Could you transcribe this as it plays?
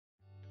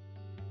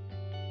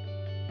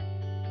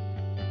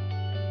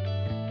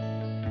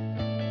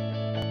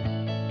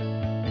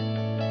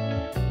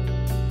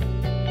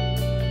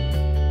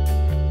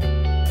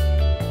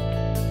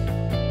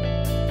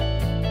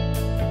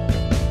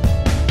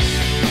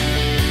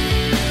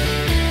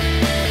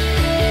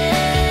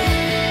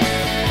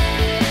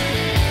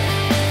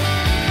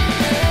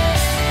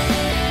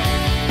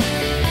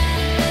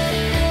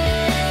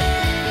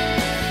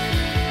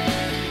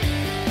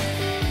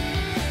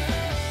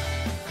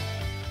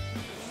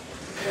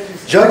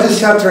Judges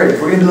chapter 8.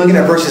 We're going to be looking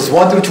at verses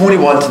 1 through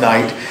 21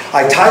 tonight.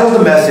 I titled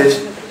the message,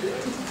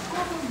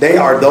 They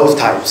Are Those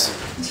Types.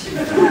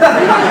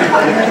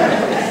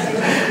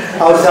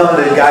 I was telling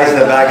the guys in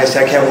the back, I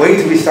said, I can't wait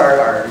till we start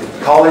our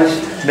college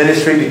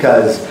ministry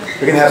because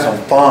we're going to have some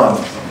fun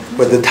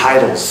with the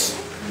titles.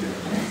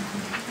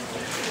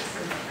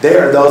 They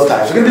are those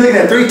types. We're going to be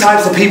looking at 3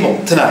 types of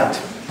people tonight.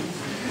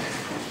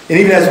 And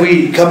even as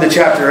we come to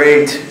chapter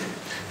 8,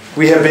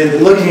 we have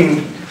been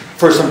looking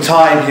for some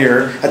time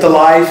here at the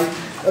life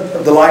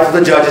of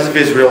the judges of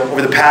Israel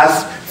over the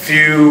past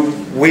few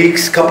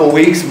weeks,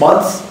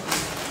 months.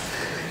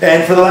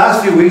 And for the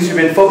last few weeks, we've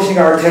been focusing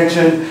our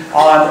attention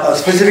on a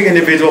specific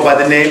individual by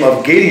the name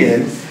of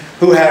Gideon,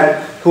 who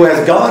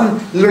has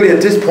gone literally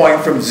at this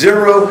point from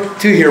 0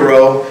 to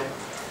hero.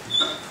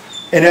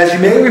 And as you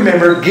may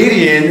remember,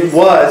 Gideon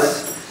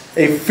was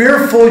a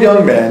fearful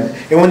young man.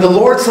 And when the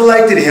Lord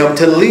selected him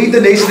to lead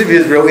the nation of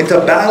Israel into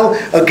battle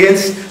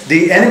against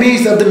the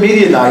enemies of the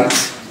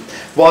Midianites,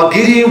 while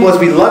Gideon was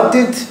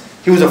reluctant,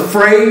 he was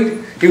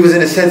afraid, he was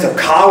in a sense a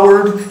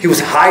coward, he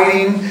was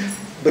hiding,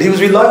 but he was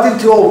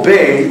reluctant to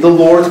obey the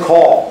Lord's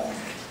call.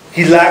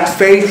 He lacked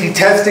faith. He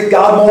tested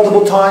God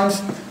multiple times.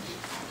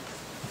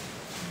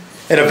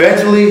 And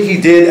eventually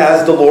he did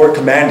as the Lord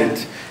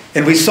commanded.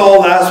 And we saw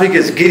last week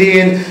as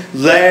Gideon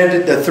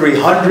led the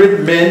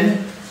 300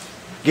 men,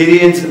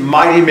 Gideon's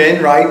mighty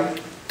men, right?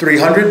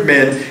 300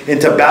 men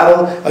into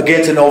battle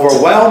against an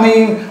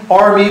overwhelming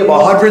army of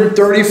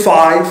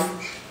 135.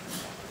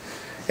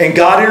 And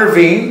God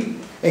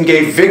intervened and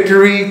gave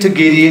victory to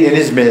Gideon and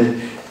his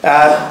men.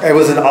 It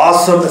was an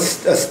awesome,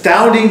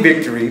 astounding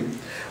victory.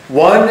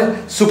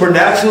 One,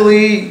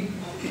 supernaturally,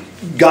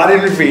 God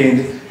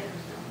intervened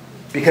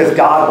because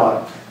God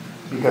won.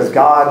 Because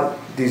God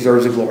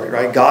deserves the glory,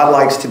 right? God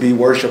likes to be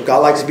worshipped. God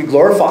likes to be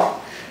glorified.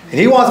 And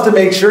He wants to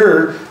make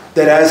sure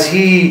that as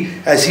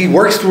He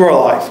works through our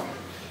life,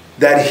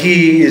 that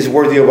He is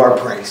worthy of our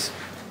praise.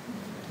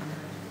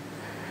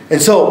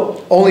 And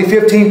so, only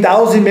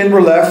 15,000 men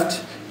were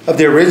left of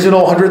the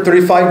original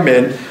 135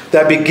 men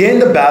that began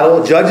the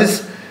battle.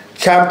 Judges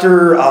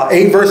chapter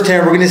 8 verse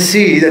 10, we're going to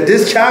see that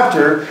this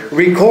chapter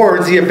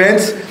records the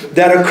events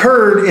that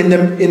occurred in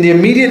the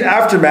immediate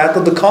aftermath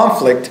of the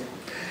conflict.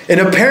 And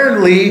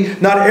apparently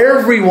not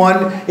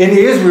everyone in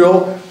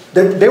Israel,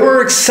 they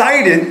were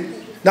excited.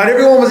 Not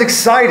everyone was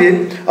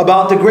excited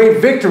about the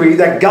great victory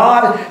that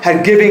God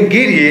had given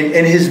Gideon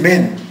and his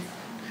men.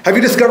 Have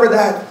you discovered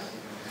that?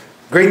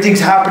 Great things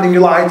happen in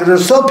your life.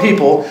 There's some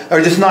people that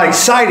are just not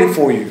excited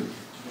for you.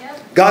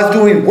 God's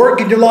doing work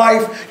in your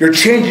life. You're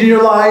changing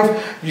your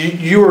life.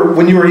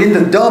 When you were in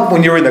the dump,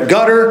 when you were in the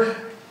gutter,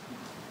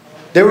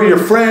 they were your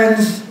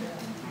friends.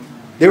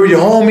 They were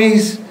your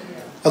homies.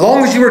 As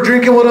long as you were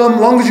drinking with them,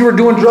 as long as you were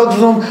doing drugs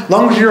with them, as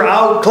long as you were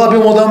out clubbing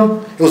with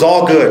them, it was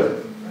all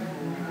good.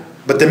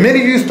 But the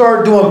minute you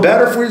start doing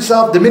better for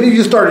yourself, the minute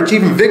you start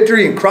achieving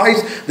victory in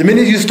Christ, the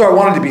minute you start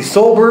wanting to be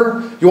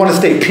sober, you want to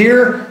stay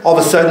pure, all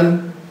of a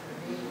sudden,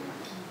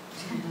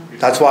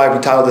 that's why we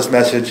titled this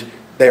message,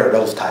 They Are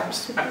Those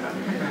Types.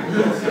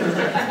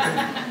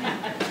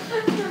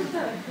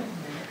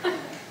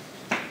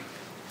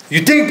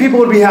 You'd think people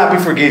would be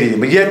happy for Gideon,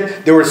 but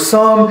yet there were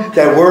some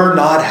that were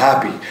not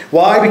happy.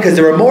 Why? Because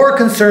they were more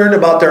concerned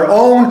about their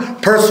own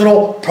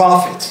personal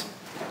profits.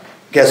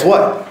 Guess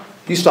what?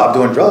 You stop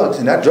doing drugs,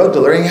 and that drug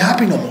dealer ain't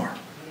happy no more.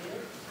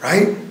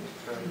 Right?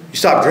 You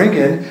stop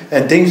drinking,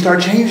 and things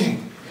start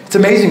changing. It's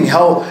amazing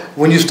how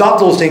when you stop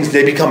those things,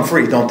 they become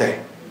free, don't they?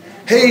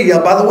 Hey,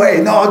 by the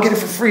way, no, I'll get it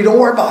for free. Don't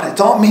worry about it.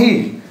 It's all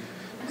me.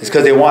 It's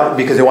because they want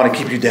to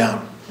keep you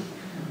down.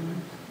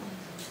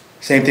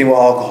 Same thing with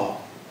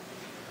alcohol.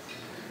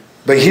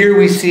 But here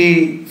we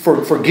see,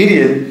 for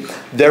Gideon,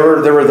 there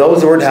were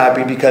those that weren't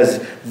happy because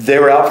they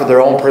were out for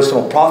their own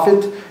personal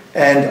profit,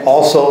 and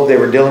also they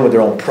were dealing with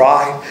their own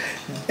pride.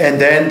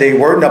 And then they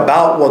weren't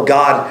about what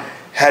God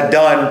had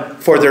done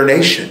for their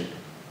nation.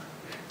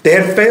 They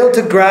had failed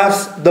to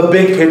grasp the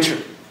big picture.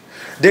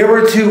 They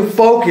were to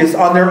focus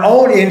on their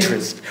own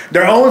interests,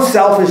 their own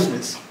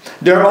selfishness,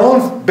 their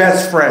own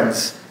best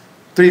friends.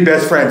 3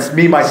 best friends,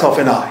 me, myself,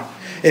 and I.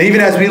 And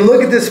even as we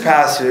look at this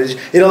passage,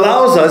 it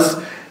allows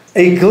us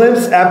a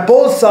glimpse at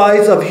both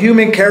sides of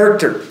human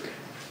character.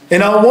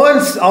 And on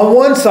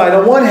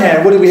one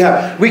hand, what do we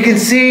have? We can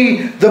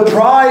see the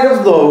pride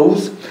of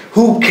those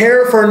who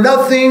care for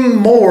nothing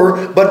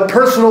more but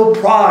personal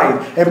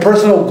pride and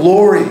personal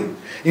glory.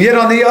 And yet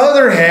on the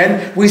other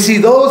hand, we see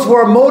those who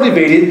are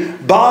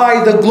motivated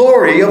by the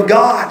glory of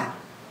God.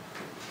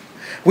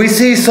 We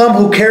see some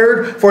who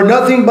cared for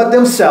nothing but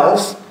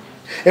themselves.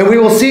 And we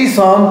will see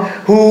some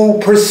who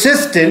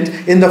persistent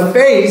in the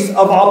face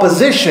of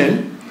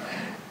opposition,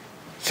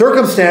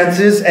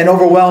 circumstances, and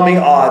overwhelming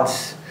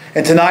odds.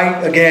 And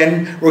tonight,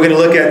 again, we're going to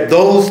look at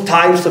those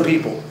types of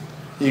people.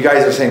 You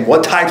guys are saying,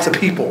 what types of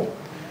people?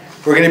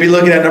 We're going to be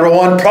looking at, number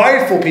 1,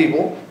 prideful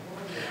people.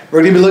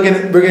 We're going to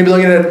be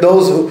looking at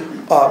those who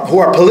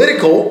are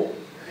political,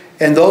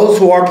 and those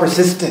who are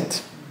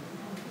persistent.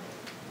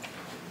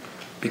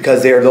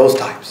 Because they are those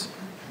types.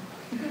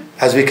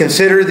 As we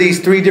consider these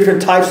three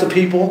different types of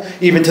people,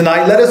 even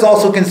tonight, let us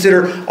also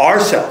consider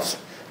ourselves.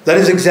 Let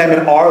us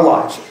examine our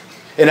lives.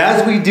 And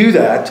as we do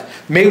that,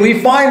 may we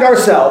find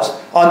ourselves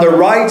on the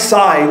right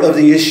side of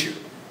the issue.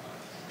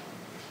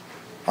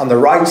 On the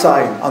right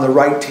side, on the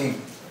right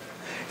team.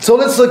 So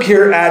let's look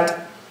here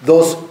at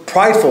those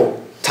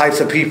prideful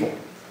types of people.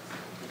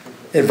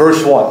 In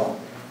verse 1.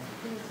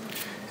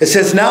 It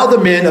says, now the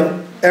men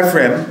of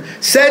Ephraim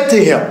said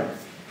to him,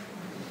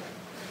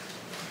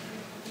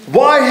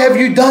 why have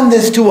you done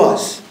this to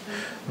us?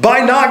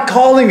 By not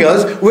calling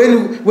us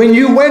when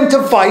you went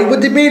to fight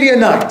with the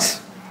Midianites.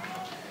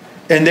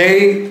 And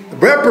they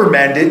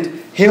reprimanded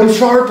him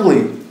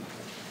sharply.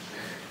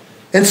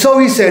 And so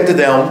he said to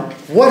them,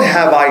 what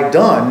have I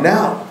done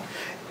now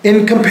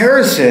in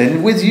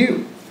comparison with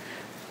you?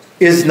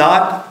 Is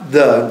not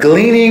the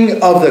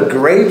gleaning of the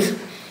grapes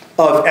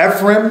of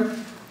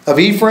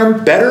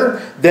Ephraim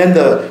better than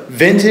the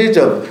vintage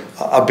of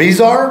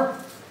Abizar?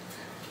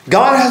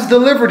 God has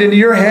delivered into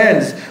your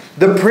hands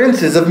the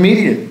princes of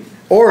Midian,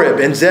 Oreb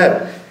and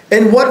Zeb.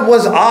 And what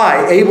was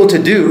I able to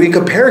do in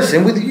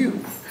comparison with you?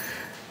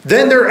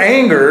 Then their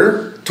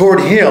anger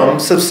toward him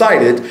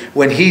subsided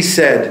when he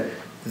said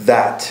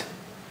that.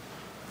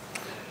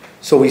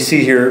 So we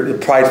see here the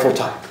prideful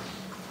type.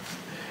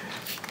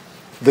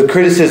 The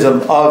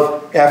criticism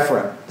of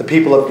Ephraim, the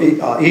people of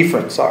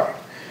Ephraim, sorry.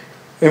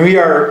 And we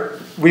are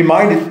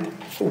reminded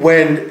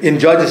when in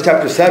Judges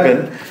chapter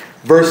 7,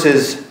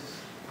 verses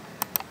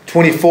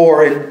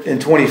 24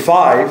 and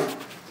 25,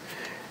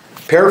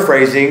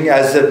 paraphrasing,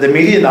 as the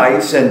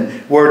Midianites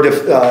were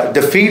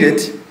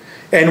defeated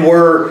and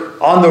were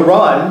on the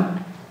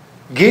run,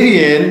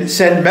 Gideon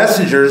sent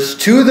messengers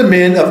to the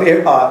men of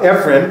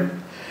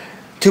Ephraim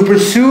to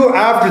pursue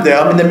after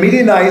them. And the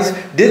Midianites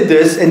did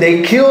this, and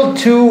they killed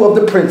 2 of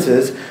the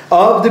princes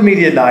of the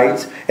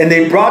Midianites, and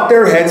they brought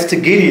their heads to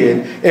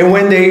Gideon. And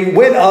when they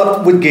went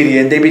up with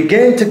Gideon, they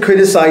began to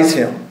criticize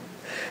him.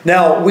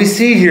 Now, we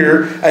see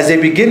here, as they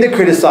begin to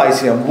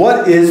criticize him,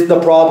 what is the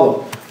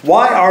problem?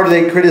 Why are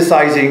they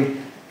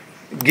criticizing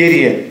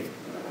Gideon?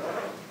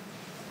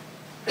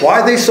 Why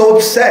are they so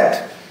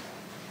upset?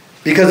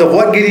 Because of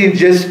what Gideon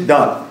just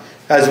done.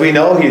 As we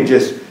know, he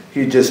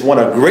just won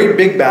a great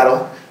big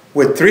battle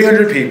with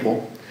 300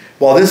 people.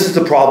 Well, this is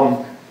the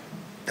problem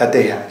that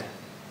they had.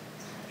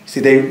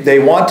 See, they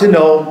want to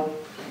know,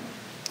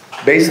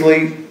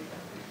 basically,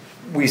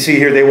 we see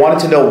here, they wanted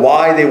to know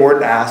why they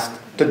weren't asked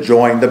to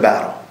join the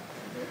battle.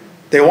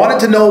 They wanted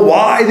to know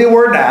why they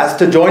weren't asked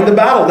to join the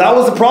battle. That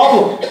was the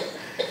problem.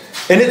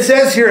 And it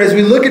says here, as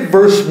we look at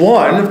verse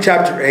 1 of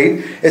chapter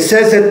 8, it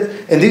says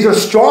that, and these are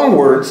strong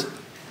words,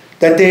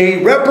 that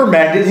they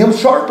reprimanded him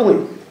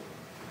sharply.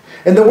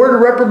 And the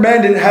word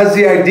reprimanded has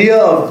the idea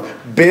of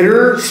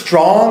bitter,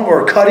 strong,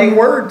 or cutting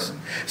words.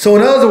 So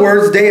in other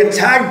words, they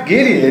attacked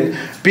Gideon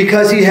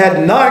because he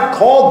had not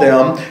called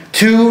them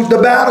to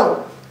the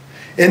battle.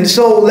 And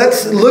so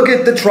let's look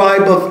at the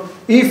tribe of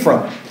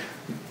Ephraim.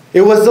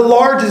 It was the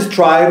largest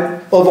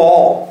tribe of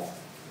all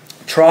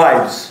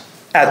tribes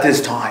at this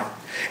time.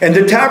 And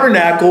the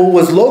tabernacle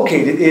was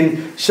located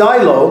in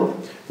Shiloh,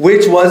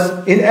 which was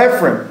in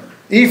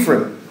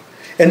Ephraim.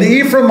 And the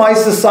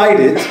Ephraimites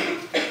descended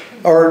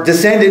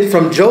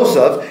from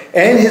Joseph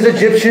and his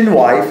Egyptian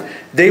wife.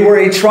 They were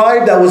a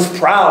tribe that was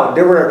proud.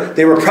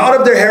 They were proud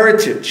of their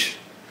heritage.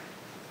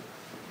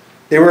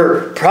 They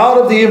were proud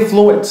of the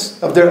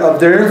influence, of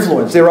their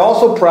influence. They were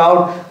also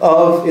proud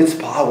of its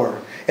power.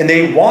 And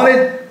they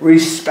wanted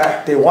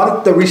respect. They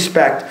wanted the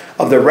respect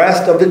of the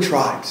rest of the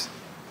tribes.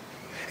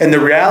 And the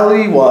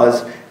reality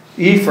was,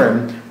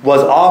 Ephraim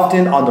was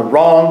often on the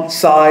wrong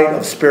side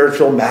of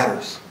spiritual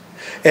matters.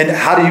 And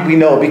how do we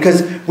know?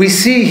 Because we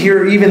see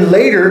here even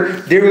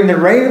later, during the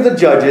reign of the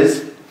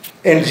judges,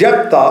 and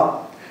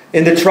Jephthah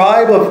in the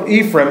tribe of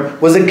Ephraim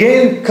was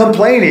again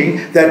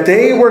complaining that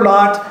they were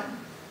not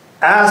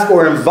asked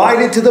or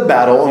invited to the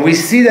battle. And we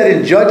see that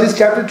in Judges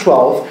chapter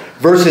 12,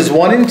 verses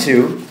 1 and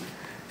 2.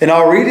 And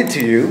I'll read it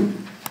to you.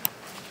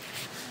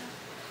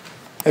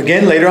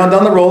 Again, later on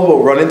down the road,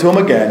 we'll run into them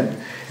again.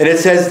 And it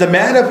says, the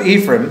men of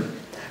Ephraim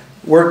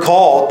were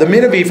called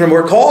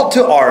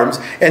to arms,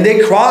 and they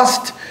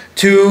crossed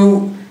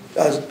to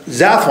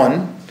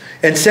Zaphon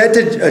and said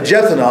to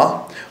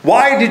Jephthah,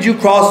 why did you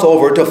cross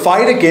over to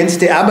fight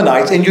against the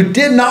Ammonites, and you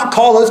did not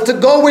call us to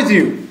go with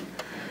you?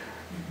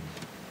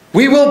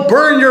 We will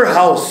burn your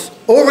house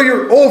over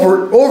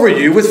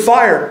you with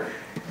fire.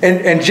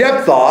 And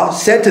Jephthah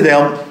said to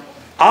them,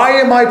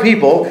 I and my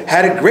people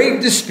had a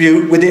great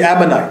dispute with the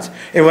Ammonites.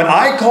 And when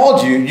I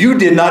called you, you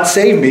did not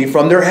save me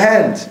from their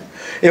hands.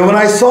 And when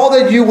I saw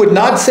that you would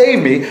not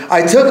save me,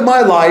 I took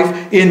my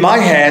life in my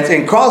hands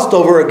and crossed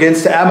over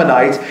against the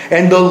Ammonites.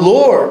 And the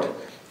Lord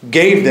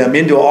gave them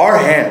into our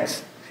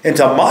hands,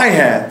 into my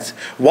hands.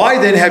 Why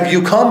then have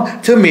you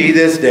come to me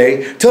this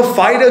day to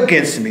fight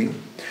against me?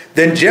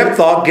 Then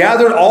Jephthah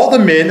gathered all the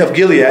men of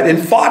Gilead and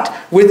fought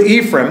with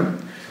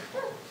Ephraim.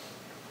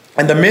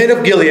 And the men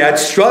of Gilead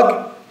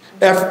struck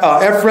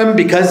Ephraim,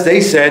 because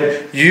they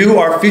said, you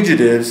are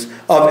fugitives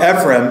of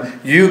Ephraim,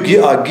 you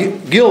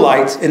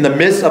Gileadites in the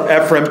midst of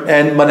Ephraim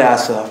and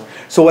Manasseh.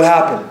 So what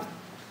happened?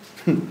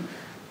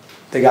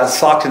 They got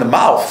socked in the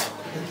mouth.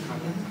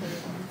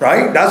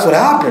 Right? That's what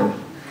happened.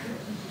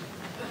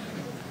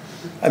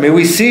 I mean,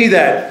 we see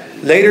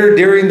that later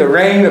during the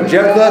reign of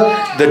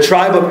Jephthah, the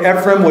tribe of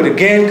Ephraim would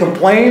again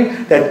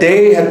complain that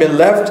they had been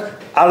left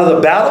out of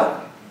the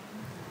battle.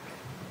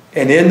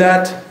 And in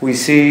that, we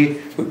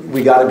see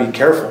we got to be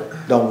careful,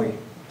 don't we?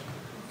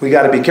 We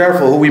got to be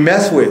careful who we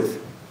mess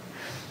with.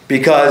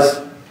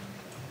 Because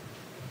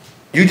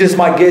you just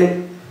might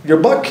get your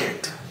butt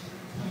kicked.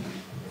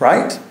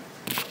 Right?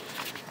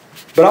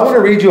 But I want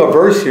to read you a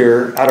verse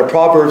here out of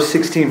Proverbs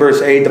 16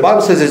 verse 8. The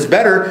Bible says it's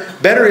better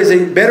is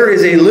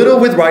a little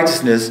with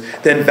righteousness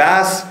than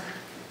vast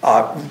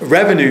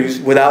revenues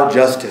without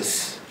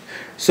justice.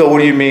 So what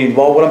do you mean?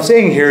 Well, what I'm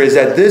saying here is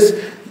that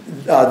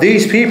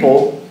these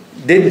people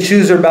didn't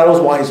choose their battles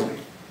wisely.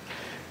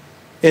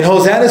 In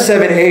Hosanna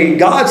 7:8,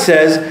 God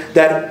says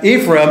that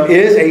Ephraim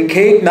is a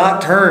cake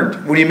not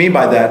turned. What do you mean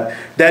by that?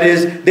 That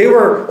is, they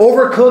were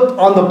overcooked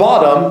on the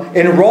bottom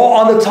and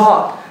raw on the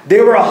top. They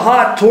were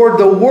hot toward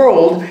the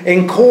world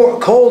and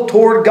cold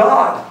toward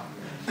God.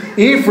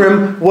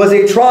 Ephraim was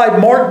a tribe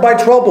marked by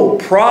trouble,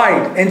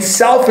 pride, and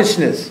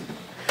selfishness.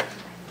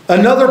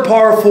 Another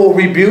powerful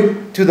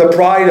rebuke to the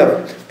pride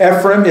of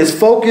Ephraim is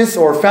focused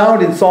or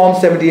found in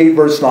Psalm 78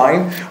 verse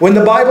 9, when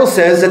the Bible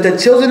says that the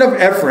children of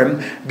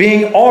Ephraim,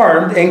 being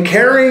armed and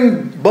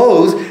carrying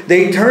bows,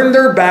 they turned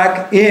their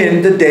back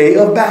in the day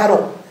of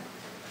battle.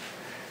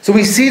 So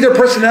we see their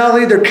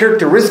personality, their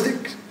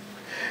characteristics.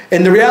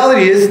 And the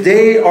reality is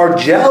they are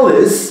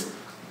jealous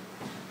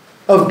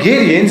of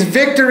Gideon's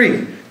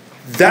victory.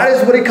 That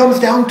is what it comes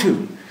down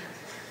to.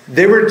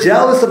 They were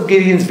jealous of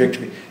Gideon's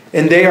victory.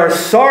 And they are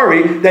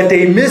sorry that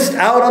they missed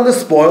out on the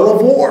spoil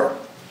of war.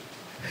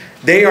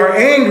 They are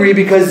angry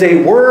because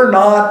they were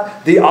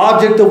not the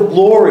object of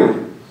glory.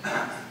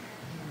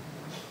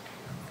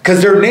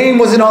 Because their name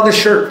wasn't on the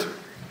shirt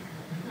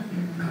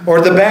or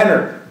the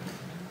banner.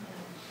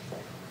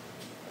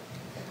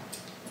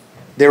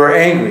 They were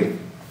angry.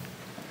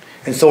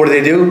 And so what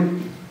do?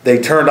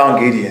 They turned on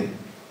Gideon.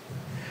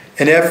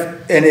 And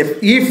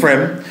if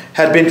Ephraim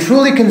had been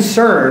truly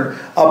concerned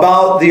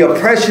about the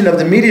oppression of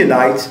the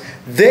Midianites,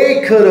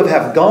 they could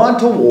have gone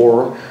to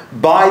war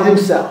by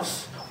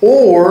themselves.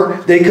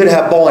 Or they could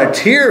have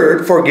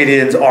volunteered for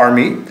Gideon's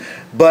army,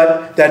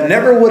 but that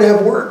never would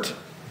have worked.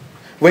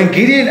 When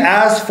Gideon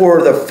asked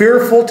for the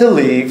fearful to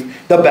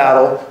leave the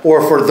battle,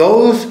 or for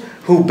those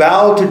who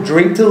bowed to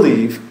drink to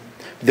leave,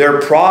 their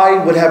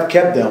pride would have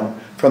kept them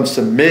from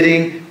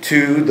submitting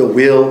to the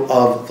will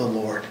of the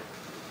Lord.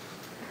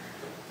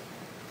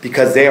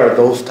 Because they are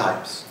those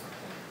types.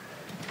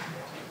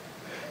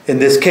 In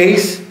this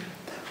case,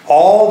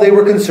 all they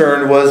were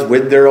concerned was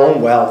with their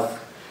own wealth.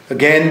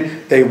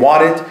 Again, they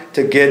wanted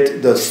to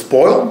get the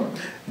spoil.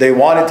 They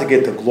wanted to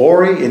get the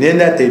glory. And in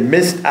that, they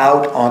missed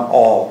out on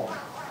all.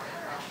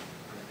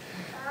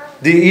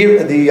 The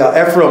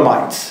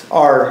Ephraimites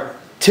are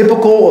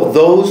typical of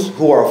those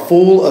who are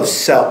full of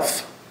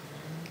self.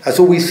 That's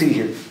what we see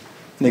here.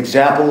 An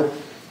example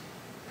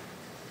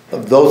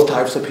of those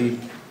types of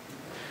people.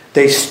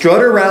 They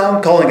strut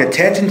around calling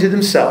attention to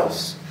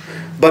themselves.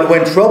 But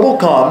when trouble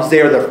comes,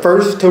 they are the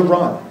first to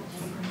run.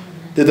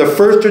 They're the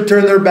first to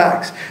turn their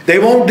backs. They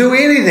won't do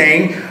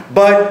anything,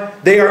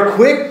 but they are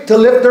quick to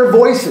lift their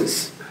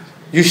voices.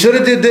 You should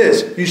have did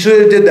this. You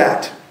should have did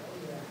that.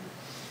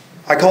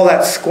 I call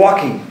that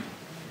squawking.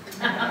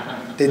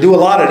 They do a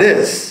lot of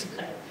this.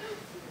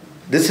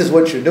 This is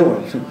what you're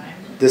doing.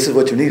 This is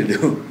what you need to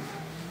do.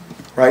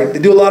 Right? They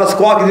do a lot of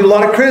squawking. They do a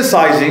lot of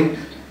criticizing.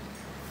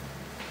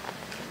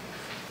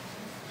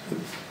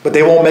 But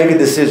they won't make a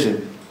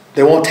decision.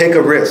 They won't take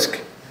a risk.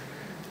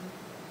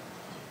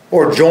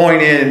 Or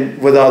join in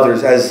with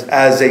others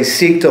as they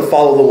seek to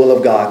follow the will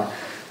of God.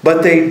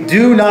 But they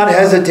do not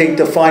hesitate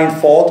to find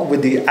fault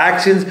with the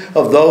actions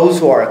of those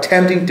who are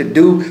attempting to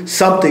do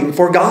something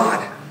for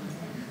God.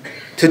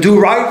 To do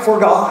right for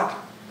God.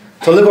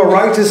 To live a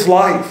righteous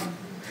life.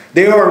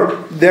 There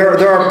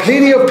are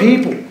plenty of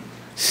people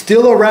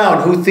still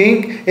around who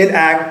think and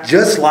act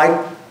just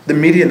like the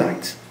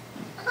Midianites.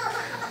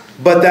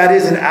 But that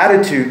is an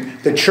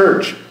attitude the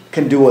church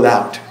can do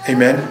without.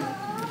 Amen.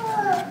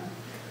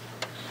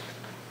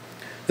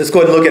 Let's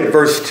go ahead and look at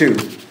verse 2.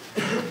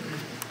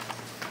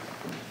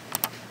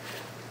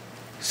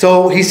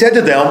 So he said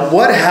to them,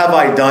 what have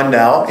I done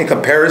now in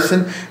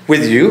comparison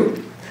with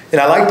you? And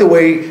I like the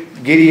way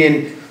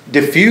Gideon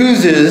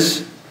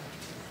diffuses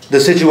the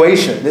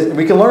situation.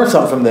 We can learn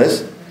something from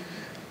this.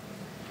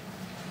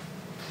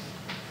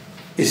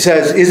 He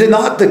says, is it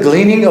not the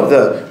gleaning of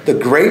the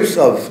grapes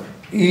of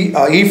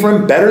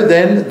Ephraim better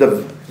than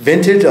the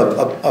vintage of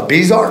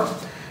Abizar?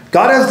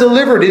 God has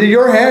delivered into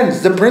your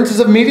hands the princes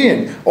of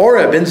Midian,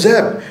 Oreb and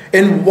Zeb.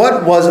 And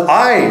what was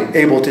I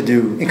able to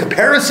do in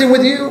comparison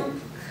with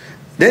you?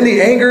 Then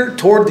the anger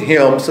toward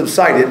him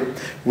subsided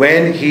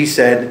when he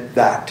said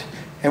that.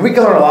 And we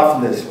can learn a lot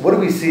from this. What do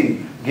we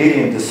see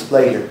Gideon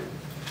display here?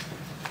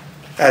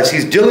 as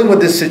he's dealing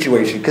with this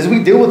situation, because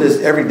we deal with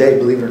this every day,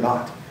 believe it or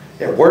not,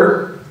 at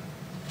work,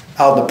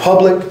 out in the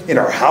public, in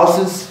our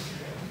houses.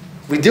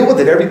 We deal with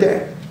it every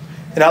day.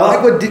 And I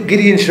like what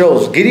Gideon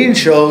shows. Gideon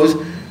shows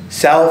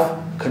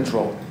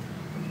self-control.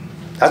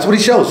 That's what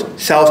he shows,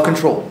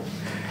 self-control.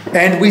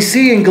 And we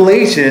see in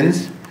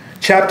Galatians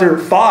chapter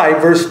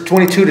 5, verse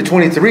 22 to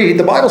 23,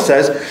 the Bible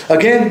says,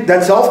 again,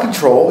 that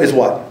self-control is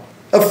what?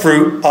 A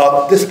fruit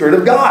of the Spirit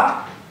of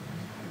God.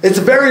 It's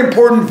a very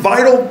important,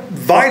 vital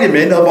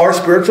vitamin of our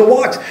spiritual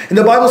walks. And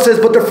the Bible says,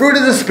 but the fruit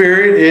of the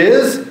Spirit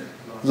is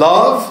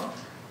love,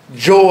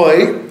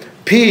 joy,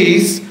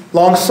 peace,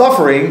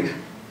 long-suffering,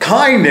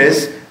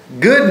 kindness,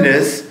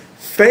 goodness,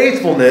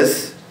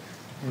 faithfulness,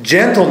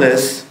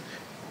 gentleness,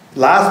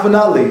 last but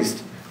not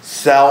least,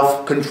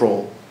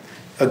 self-control.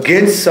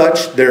 Against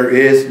such there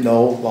is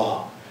no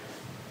law.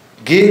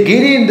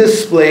 Gideon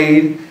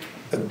displayed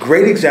a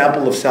great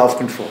example of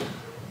self-control.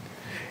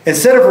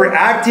 Instead of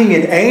reacting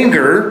in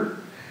anger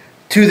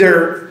to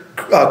their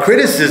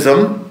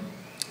criticism,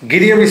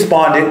 Gideon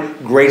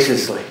responded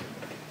graciously.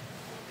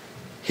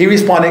 He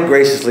responded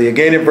graciously.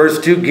 Again in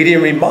verse 2,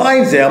 Gideon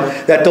reminds them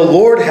that the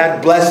Lord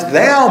had blessed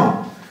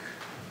them.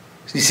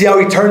 You see how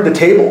he turned the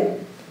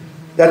table?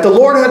 That the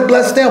Lord had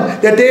blessed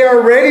them. That they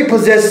already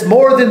possessed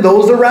more than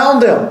those around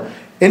them.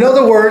 In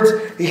other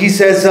words, he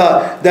says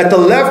that the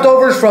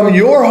leftovers from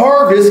your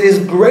harvest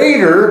is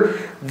greater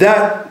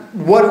than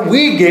what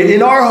we get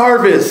in our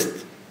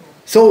harvest.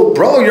 So,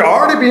 bro, you're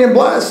already being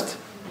blessed.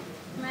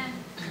 Amen.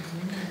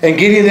 And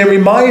Gideon then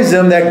reminds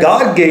them that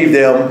God gave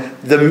them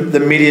the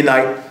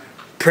Midianite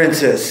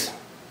princess.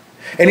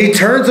 And he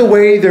turns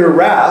away their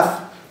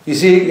wrath. You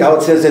see how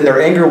it says in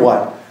their anger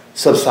what?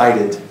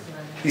 Subsided.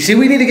 You see,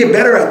 we need to get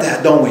better at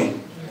that, don't we?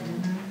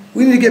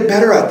 We need to get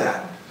better at that.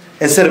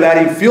 Instead of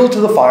adding fuel to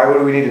the fire, what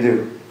do we need to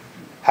do?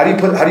 How do you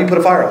put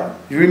a fire on?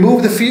 You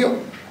remove the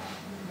fuel.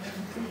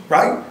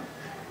 Right?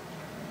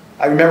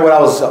 I remember when I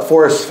was a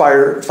forest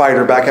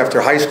firefighter back after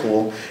high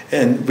school,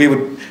 and they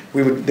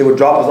would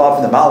drop us off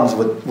in the mountains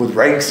with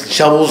rakes and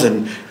shovels,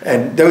 and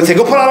they would say,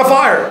 go put out a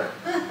fire.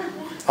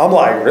 I'm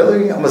like,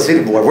 really? I'm a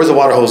city boy. Where's the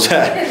water hose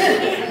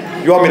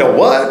at? You want me to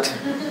what?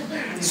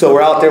 So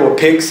we're out there with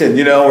picks, and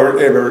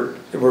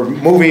we're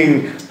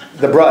moving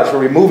the brush, we're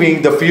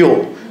removing the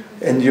fuel,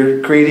 and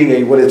you're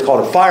creating what is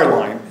called a fire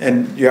line,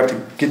 and you have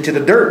to get to the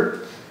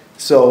dirt.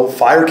 So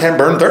fire can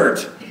burn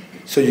dirt.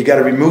 So you got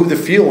to remove the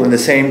fuel in the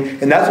same,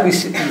 and that's what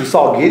we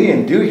saw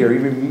Gideon do here. He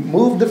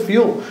removed the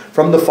fuel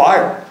from the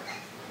fire.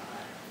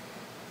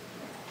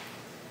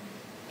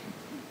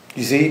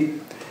 You see,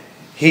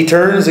 he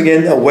turns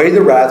again away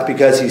the wrath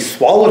because he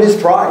swallowed his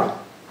pride.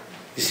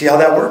 You see how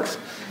that works?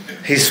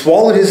 He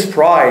swallowed his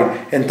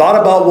pride and thought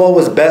about what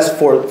was best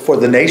for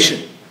the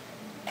nation.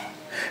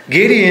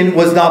 Gideon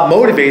was not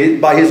motivated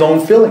by his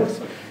own feelings.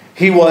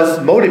 He was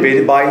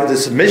motivated by the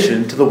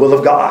submission to the will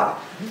of God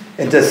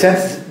and the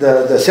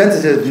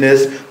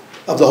sensitiveness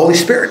of the Holy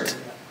Spirit.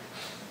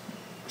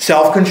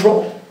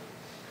 Self-control.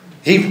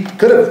 He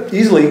could have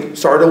easily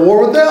started a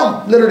war with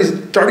them. Literally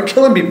started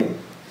killing people.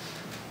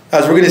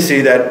 As we're going to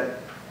see that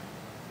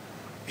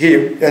he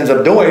ends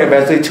up doing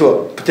eventually to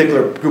a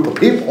particular group of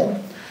people.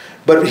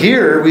 But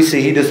here we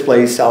see he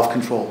displays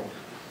self-control.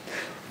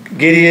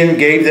 Gideon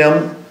gave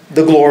them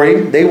the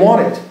glory they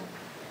wanted.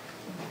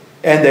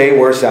 And they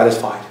were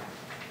satisfied.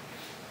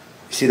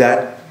 You see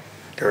that?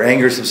 Their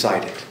anger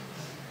subsided.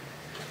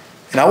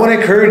 And I want to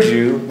encourage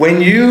you,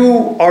 when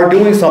you are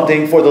doing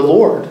something for the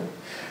Lord,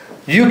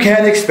 you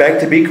can't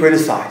expect to be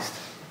criticized.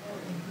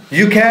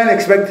 You can't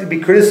expect to be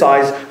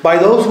criticized by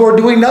those who are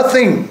doing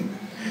nothing.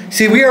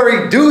 See, we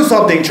already do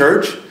something,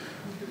 church,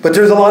 but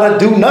there's a lot of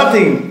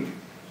do-nothing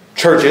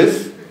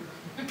churches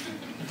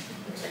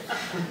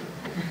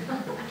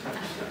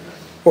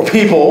or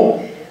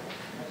people.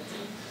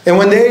 And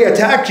when they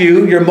attack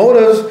you, your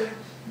motives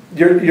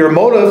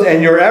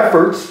and your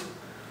efforts,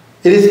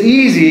 it is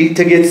easy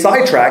to get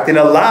sidetracked and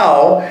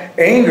allow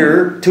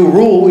anger to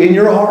rule in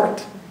your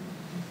heart.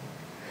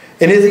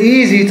 And it's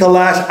easy to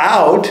lash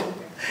out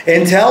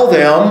and tell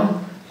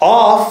them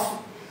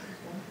off,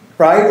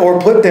 right? Or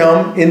put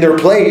them in their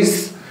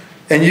place,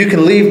 and you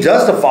can leave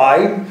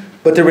justified,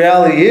 but the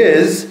reality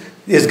is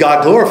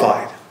God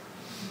glorified?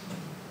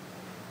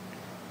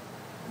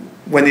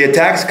 When the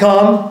attacks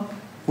come,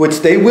 which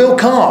they will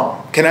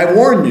come, can I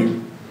warn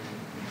you?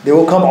 They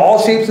will come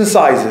all shapes and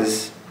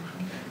sizes.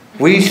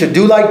 We should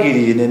do like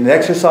Gideon and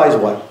exercise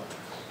what?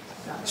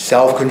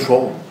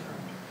 Self-control.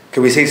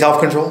 Can we say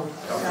self-control?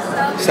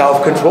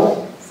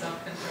 Self-control.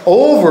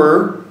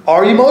 Over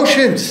our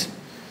emotions.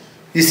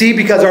 You see,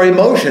 because our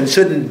emotions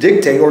shouldn't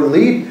dictate or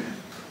lead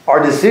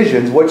our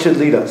decisions. What should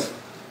lead us?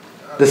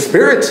 The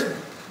Spirit.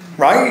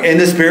 Right? In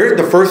the Spirit,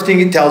 the first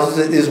thing it tells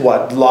us is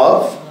what?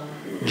 Love,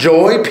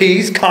 joy,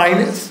 peace,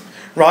 kindness.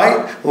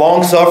 Right?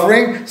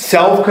 Long-suffering,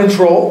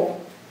 self-control.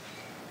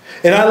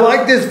 And I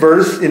like this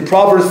verse in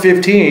Proverbs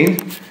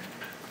 15,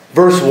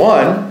 verse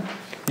 1.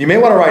 You may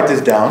want to write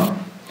this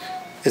down.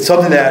 It's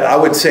something that I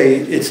would say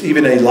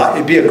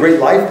it'd be a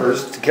great life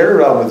verse to carry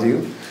around with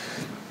you.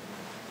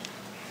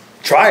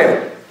 Try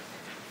it.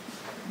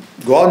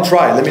 Go out and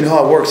try it. Let me know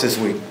how it works this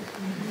week.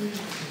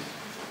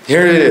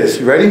 Here it is.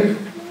 You ready?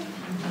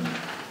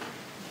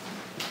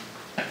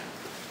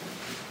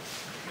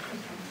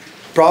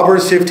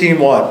 Proverbs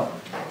 15:1.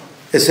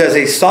 It says,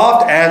 a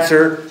soft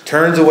answer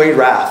turns away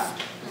wrath.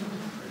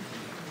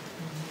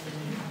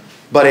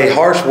 But a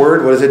harsh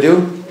word, what does it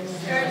do?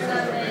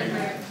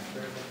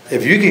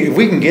 If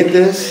we can get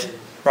this,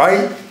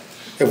 right?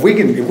 If we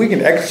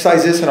can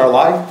exercise this in our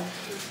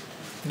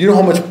life, do you know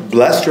how much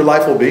blessed your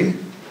life will be?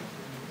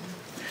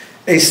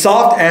 A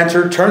soft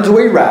answer turns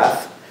away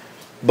wrath,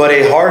 but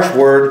a harsh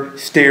word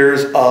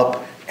stirs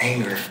up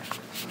anger.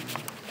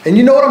 And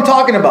you know what I'm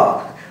talking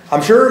about.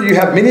 I'm sure you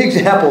have many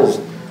examples.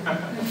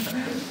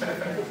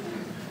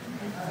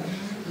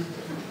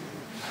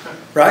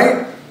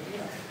 Right?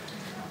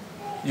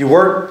 You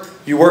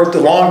worked a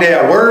long day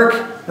at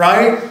work,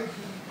 right?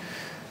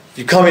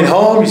 You're coming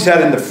home, you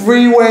sat in the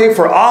freeway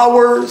for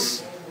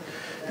hours.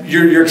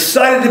 You're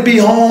excited to be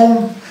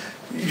home.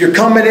 You're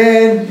coming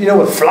in,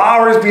 with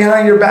flowers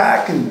behind your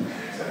back, and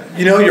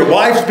your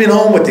wife's been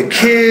home with the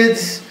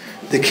kids.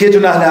 The kids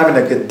are not having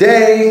a good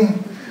day.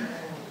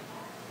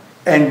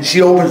 And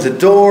she opens the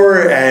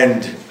door,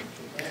 and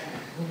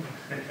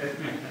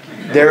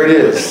there it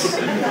is.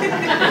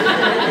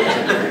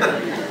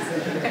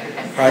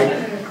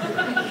 Right?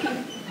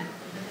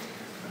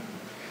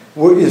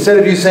 Well, instead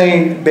of you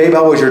saying, babe,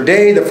 how was your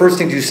day? The first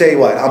thing you say,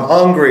 what? I'm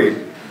hungry.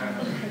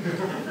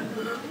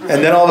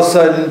 And then all of a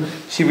sudden,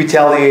 she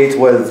retaliates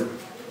with,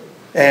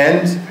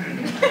 and?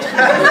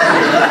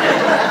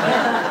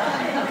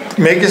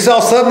 Make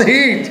yourself something to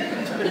eat.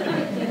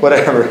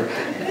 Whatever.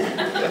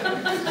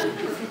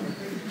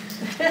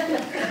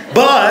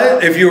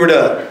 But if you were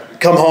to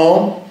come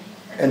home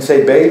and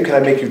say, babe, can I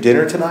make you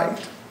dinner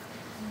tonight?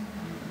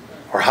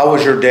 Or how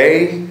was your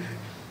day?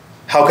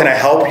 How can I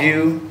help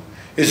you?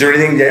 Is there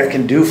anything that I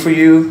can do for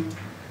you?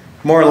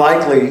 More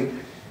likely,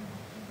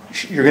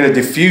 you're going to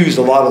diffuse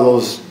a lot of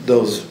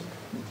those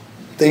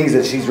things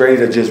that she's ready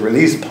to just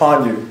release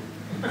upon you.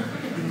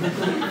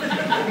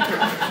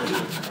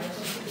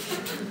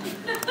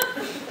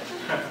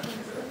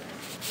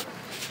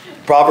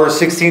 Proverbs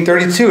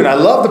 16:32, and I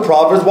love the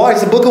Proverbs. Why?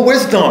 It's a book of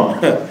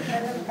wisdom.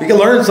 We can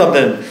learn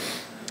something.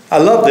 I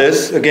love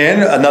this.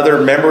 Again,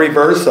 another memory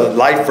verse, a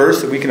life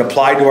verse that we can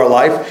apply to our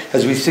life.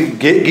 As we see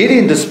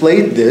Gideon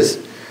displayed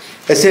this,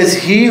 it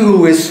says, he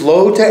who is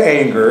slow to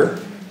anger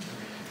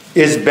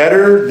is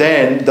better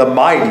than the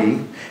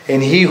mighty,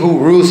 and he who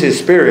rules his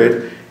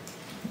spirit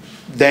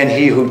than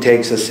he who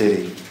takes a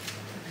city.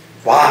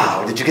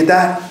 Wow, did you get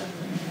that?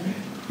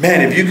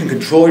 Man, if you can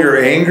control your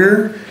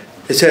anger,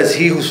 it says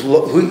he who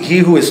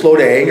is slow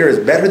to anger is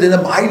better than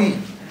the mighty.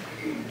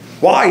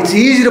 Why? It's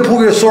easy to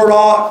pull your sword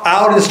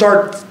out and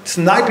start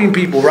sniping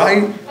people,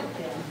 right?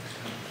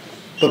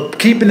 But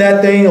keeping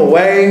that thing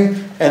away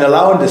and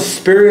allowing the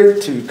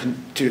Spirit to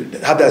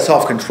have that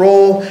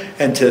self-control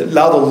and to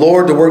allow the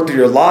Lord to work through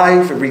your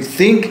life and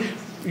rethink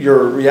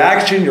your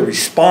reaction, your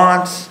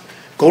response.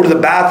 Go to the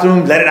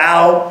bathroom, let it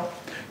out,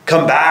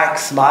 come back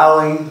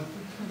smiling,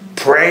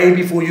 pray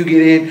before you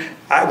get in.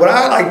 What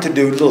I like to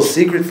do, a little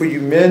secret for you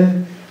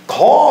men,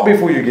 call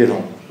before you get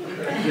home.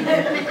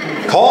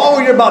 Call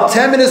when you're about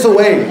 10 minutes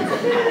away.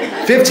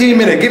 15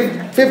 minutes.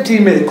 Give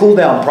 15 minute cool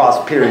down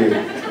period.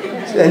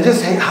 And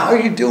just, hey, how are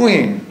you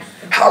doing?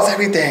 How's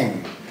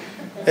everything?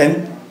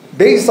 And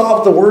based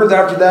off the words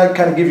after that,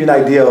 kind of give you an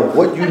idea of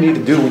what you need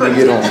to do when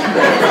you get home.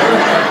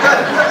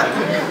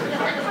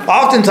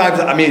 Oftentimes,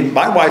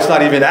 my wife's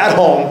not even at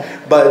home,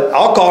 but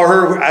I'll call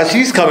her as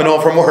she's coming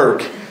home from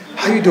work.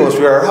 How you doing,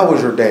 sweetheart? How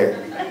was your day?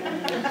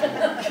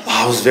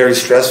 Oh, it was very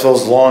stressful. It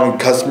was long.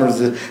 Customers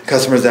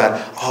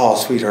that, oh,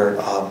 sweetheart,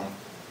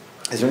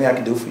 is there anything I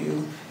can do for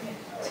you?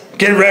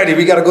 Get ready.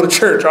 We got to go to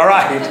church. All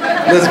right.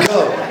 Let's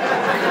go.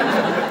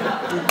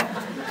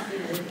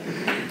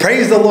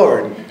 Praise the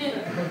Lord.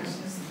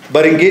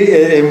 But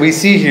and we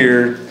see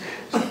here,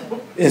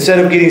 instead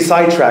of getting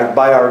sidetracked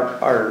by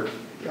our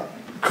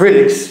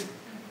critics,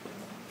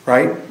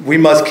 right, we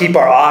must keep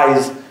our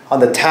eyes on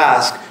the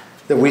task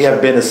that we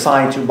have been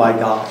assigned to by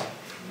God.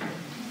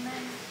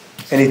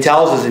 And he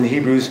tells us in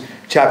Hebrews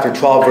chapter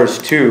 12, verse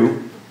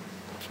 2.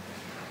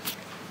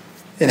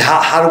 And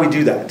how do we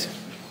do that?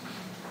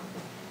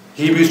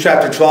 Hebrews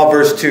chapter 12,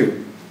 verse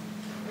 2.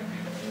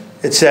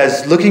 It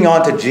says, looking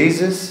on to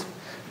Jesus,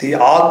 the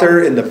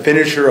author and the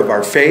finisher of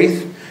our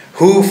faith,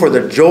 who for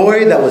the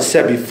joy that was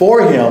set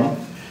before him,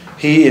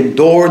 he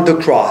endured the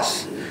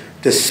cross,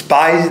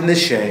 despising the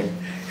shame,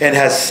 and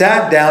has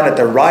sat down at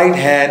the right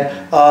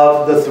hand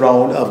of the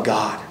throne of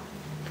God.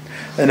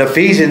 And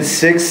Ephesians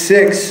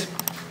 6:6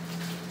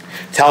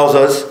 tells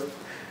us,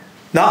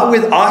 not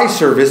with eye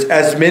service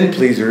as men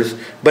pleasers,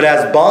 but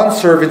as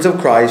bondservants of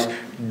Christ,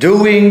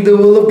 doing the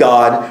will of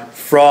God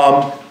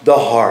from the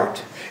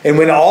heart. And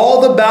when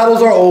all the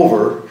battles are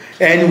over,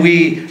 and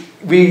we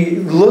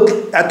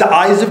look at the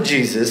eyes of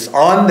Jesus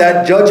on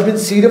that judgment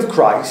seat of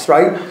Christ,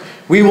 right?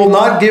 We will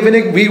not give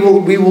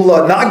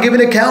not give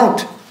an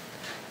account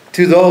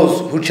to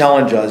those who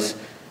challenge us.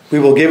 We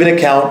will give an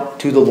account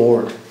to the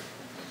Lord.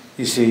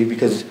 You see,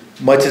 because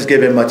much is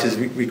given, much is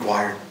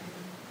required.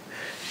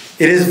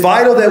 It is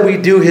vital that we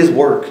do his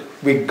work,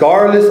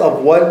 regardless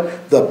of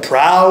what the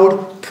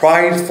proud,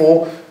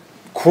 prideful,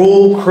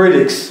 cruel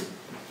critics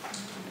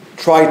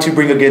try to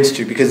bring against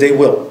you, because they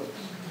will.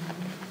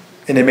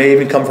 And it may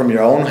even come from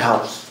your own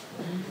house,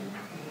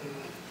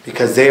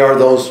 because they are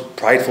those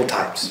prideful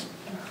types.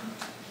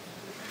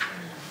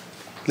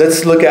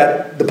 Let's look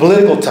at the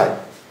political type.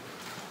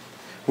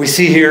 We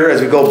see here,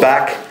 as we go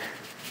back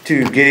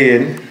to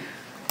Gideon,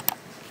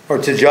 or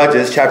to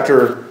Judges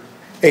chapter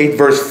 8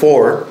 verse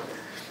 4,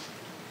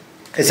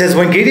 it says,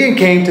 when Gideon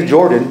came to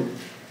Jordan,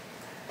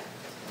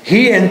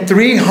 he and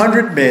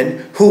 300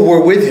 men who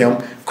were with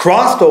him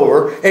crossed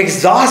over,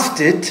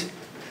 exhausted,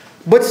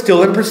 but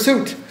still in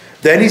pursuit.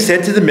 Then he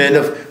said to the men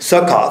of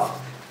Succoth,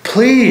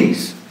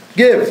 please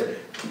give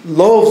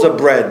loaves of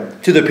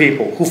bread to the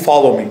people who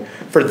follow me,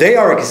 for they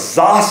are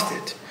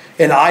exhausted,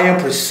 and I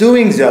am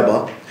pursuing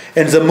Zebah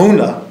and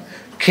Zalmunna,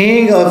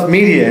 king of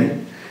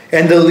Midian.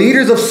 And the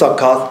leaders of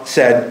Succoth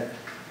said,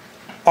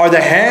 are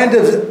the hand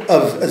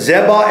of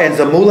Zebah and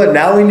Zalmunna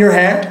now in your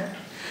hand,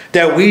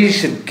 that we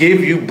should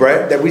give you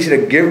bread, that we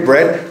should give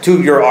bread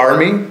to your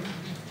army?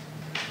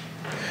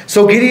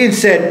 So Gideon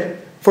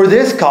said, for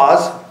this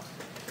cause,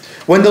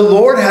 when the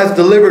Lord has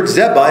delivered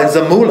Zebah and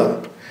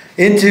Zalmunna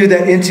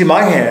into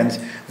my hands,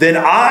 then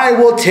I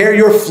will tear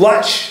your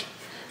flesh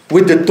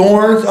with the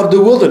thorns of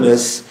the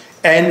wilderness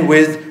and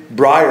with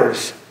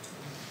briars.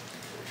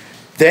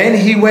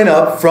 Then he went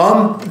up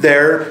from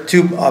there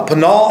to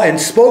Panal and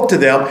spoke to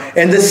them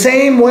in the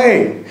same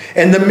way.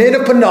 And the men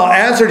of Panal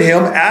answered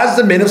him as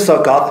the men of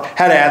Succoth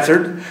had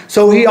answered.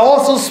 So he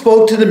also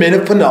spoke to the men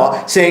of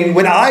Panal, saying,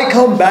 when I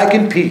come back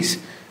in peace,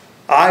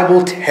 I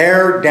will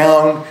tear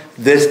down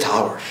this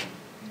tower.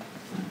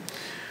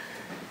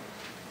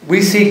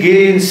 We see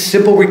Gideon's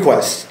simple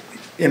request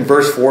in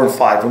verse 4 and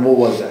 5. And what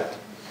was that?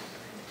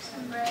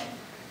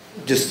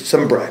 Just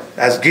some bread.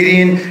 As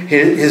Gideon,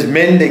 his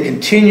men, they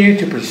continue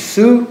to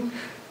pursue,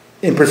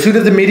 in pursuit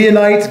of the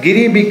Midianites,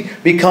 Gideon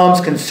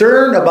becomes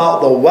concerned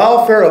about the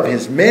welfare of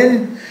his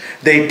men.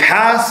 They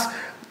pass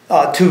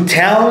 2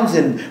 towns,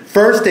 and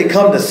first they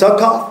come to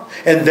Succoth,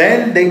 and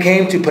then they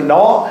came to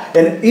Panal.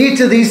 And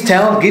each of these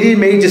towns, Gideon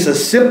made just a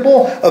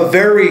simple, a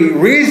very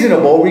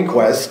reasonable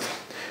request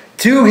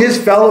to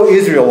his fellow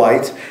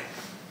Israelites.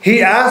 He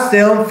asked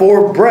them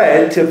for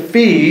bread to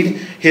feed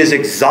his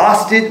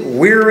exhausted,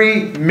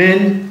 weary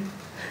men.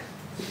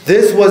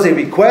 This was a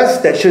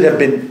request that should have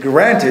been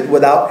granted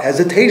without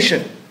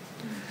hesitation.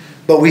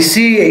 But we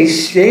see a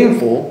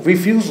shameful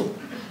refusal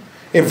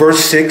in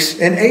verse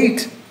 6 and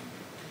 8.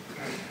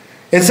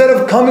 Instead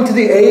of coming to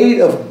the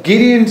aid of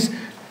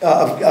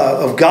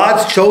of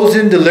God's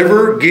chosen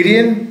deliverer,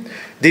 Gideon,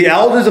 the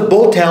elders of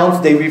both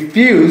towns, they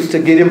refused to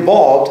get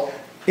involved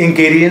in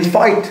Gideon's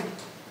fight.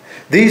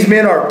 These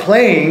men are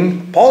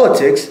playing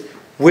politics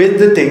with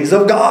the things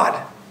of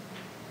God.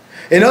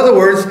 In other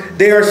words,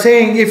 they are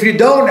saying, if you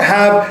don't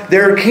have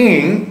their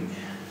king,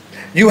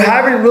 you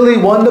haven't really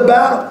won the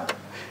battle.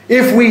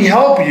 If we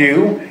help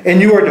you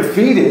and you are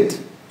defeated,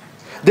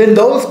 then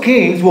those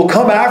kings will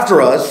come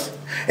after us,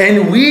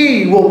 and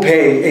we will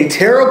pay a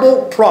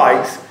terrible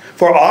price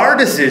for our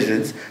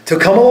decisions to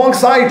come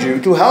alongside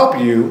you to help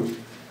you.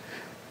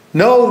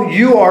 No,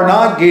 you are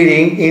not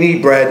getting any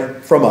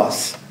bread from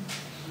us.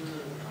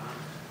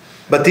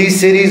 But these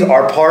cities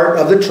are part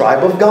of the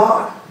tribe of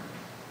God.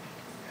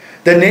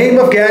 The name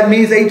of Gad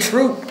means a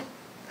troop.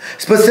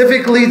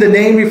 Specifically, the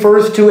name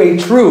refers to a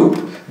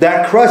troop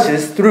that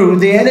crushes through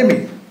the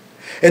enemy.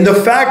 And the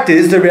fact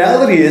is, the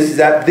reality is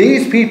that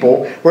these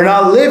people were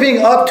not living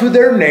up to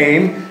their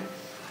name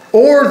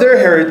or their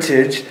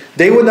heritage.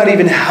 They would not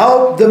even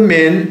help the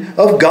men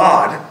of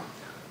God.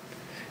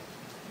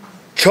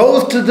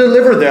 Chose to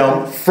deliver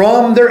them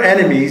from their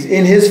enemies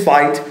in his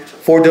fight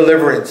for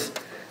deliverance.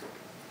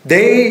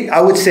 They,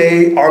 I would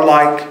say, are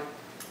like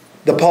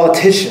the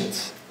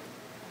politicians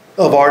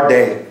of our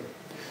day,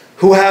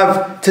 who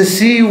have to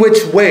see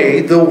which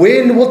way the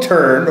wind will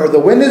turn, or the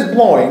wind is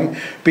blowing,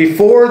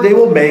 before they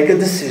will make a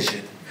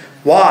decision.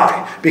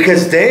 Why?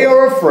 Because they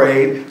are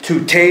afraid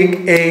to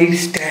take a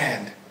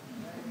stand.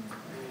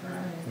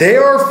 They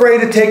are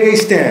afraid to take a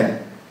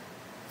stand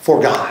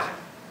for God.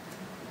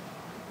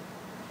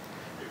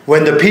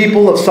 When the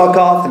people of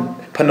Succoth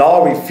and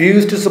Panal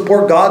refused to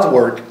support God's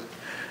work,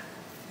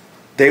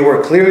 they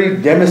were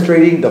clearly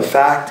demonstrating the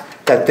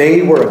fact that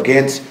they were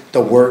against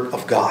the work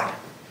of God.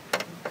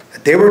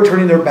 That they were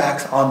turning their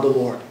backs on the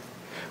Lord.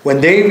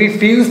 When they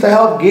refused to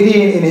help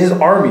Gideon in his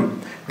army,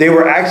 they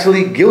were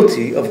actually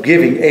guilty of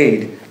giving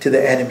aid to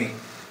the enemy.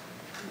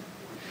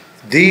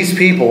 These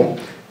people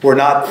were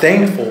not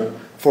thankful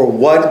for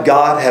what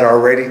God had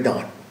already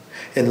done.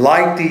 And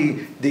like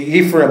the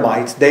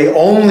Ephraimites, they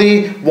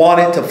only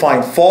wanted to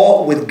find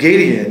fault with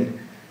Gideon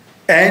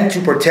and to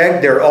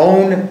protect their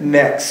own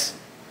necks,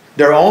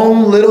 their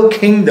own little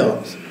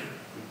kingdoms.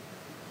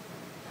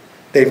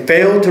 They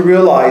failed to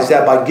realize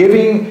that by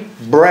giving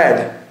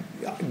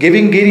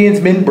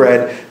Gideon's men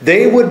bread,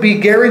 they would be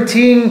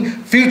guaranteeing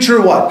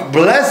future what?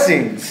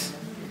 Blessings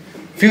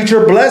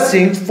future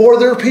blessings for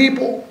their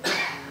people.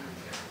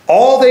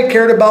 All they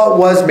cared about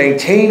was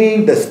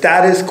maintaining the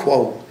status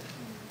quo.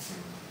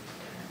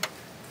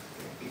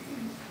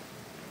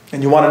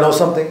 And you want to know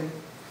something?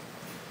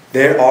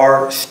 There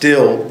are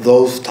still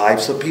those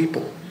types of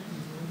people.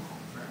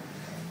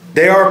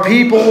 There are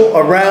people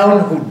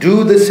around who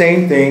do the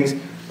same things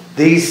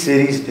these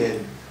cities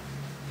did.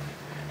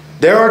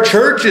 There are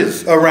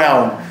churches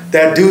around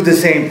that do the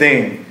same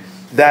thing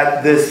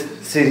that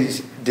this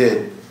cities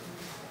did.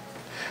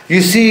 You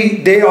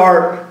see, there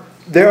are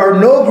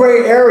no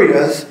gray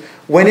areas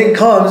when it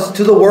comes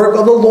to the work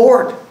of the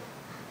Lord.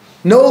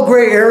 No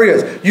gray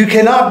areas. You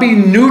cannot be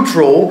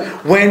neutral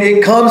when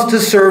it comes to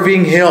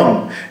serving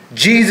Him.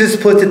 Jesus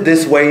puts it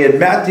this way in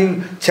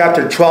Matthew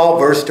chapter 12,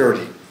 verse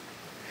 30.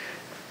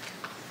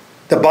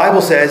 The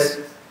Bible says,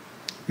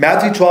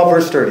 Matthew 12,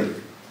 verse 30.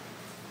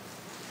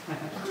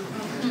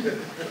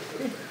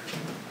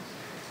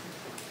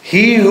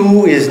 He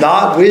who is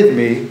not with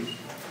me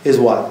is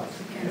what?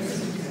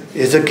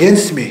 Is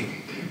against me.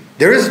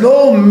 There is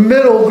no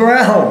middle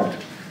ground.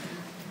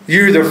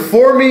 You're either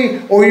for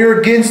me or you're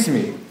against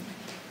me.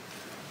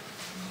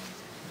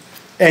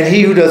 And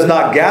he who does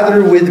not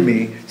gather with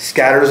me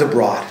scatters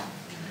abroad.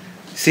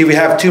 See, we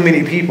have too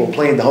many people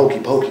playing the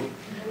hokey pokey.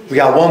 We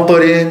got one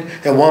foot in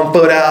and one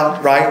foot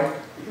out, right?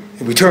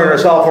 And we turn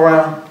ourselves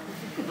around.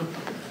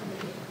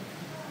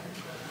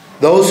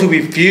 Those who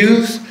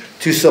refuse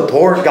to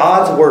support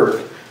God's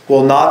work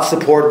will not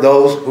support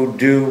those who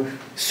do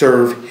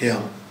serve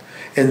Him.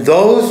 And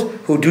those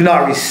who do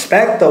not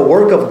respect the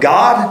work of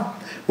God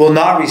will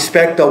not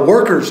respect the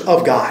workers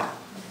of God.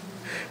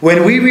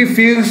 When we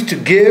refuse to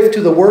give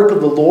to the work of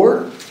the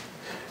Lord,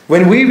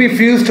 when we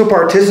refuse to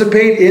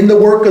participate in the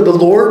work of the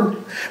Lord,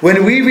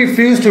 when we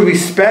refuse to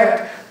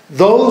respect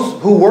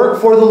those who work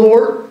for the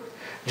Lord,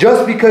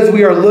 just because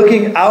we are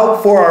looking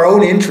out for our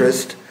own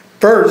interest,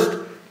 first,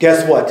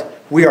 guess what?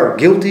 We are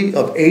guilty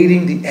of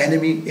aiding the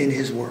enemy in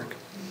his work.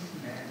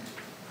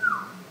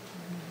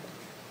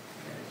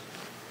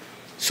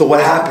 So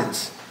what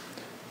happens?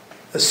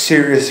 A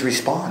serious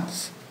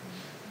response.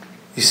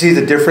 You see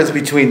the difference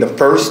between the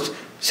first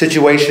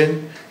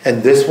situation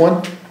and this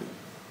one?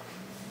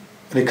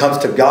 When it comes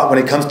to God,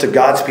 when it comes to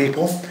God's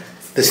people,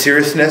 the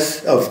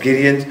seriousness of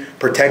Gideon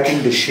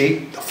protecting the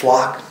sheep, the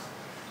flock.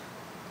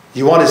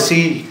 You want to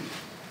see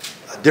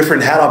a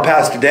different hat on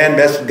Pastor Dan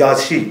mess with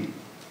God's sheep.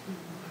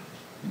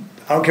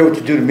 I don't care what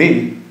you do to me.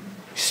 You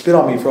spit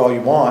on me for all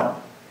you want.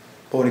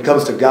 But when it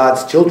comes to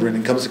God's children,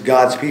 when it comes to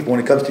God's people, when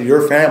it comes to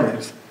your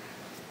families,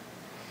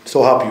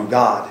 so help you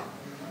God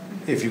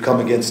if you come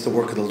against the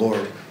work of the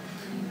Lord.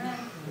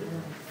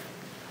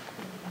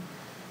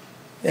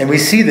 And we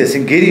see this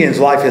in Gideon's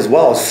life as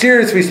well. A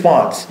serious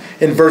response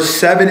in verse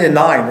 7 and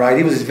 9, right?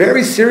 He was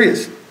very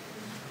serious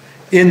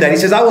in that. He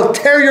says, I will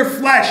tear your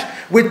flesh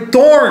with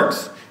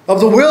thorns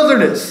of the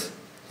wilderness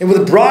and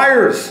with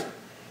briars.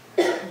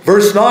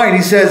 Verse 9,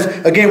 he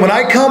says, again, when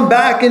I come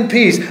back in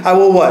peace, I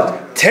will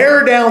what?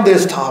 Tear down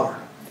this tower.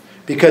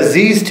 Because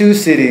these two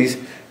cities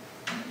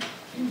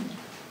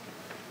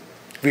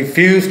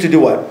refuse to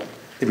do what?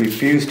 They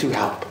refuse to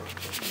help.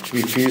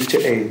 Refuse to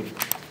aid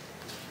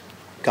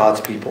God's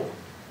people.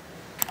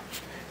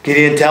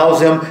 Gideon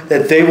tells them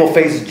that they will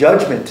face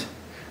judgment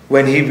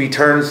when he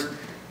returns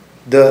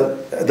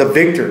the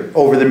victor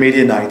over the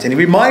Midianites. And he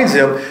reminds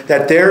them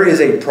that there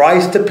is a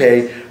price to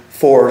pay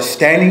for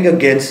standing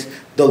against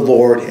the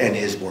Lord and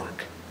His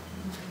work.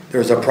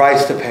 There's a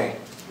price to pay.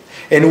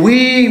 And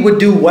we would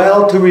do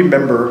well to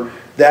remember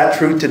that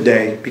truth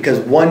today, because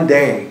one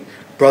day,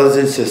 brothers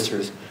and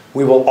sisters,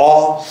 we will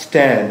all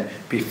stand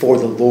before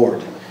the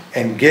Lord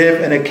and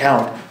give an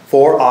account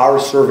for our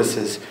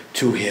services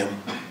to Him.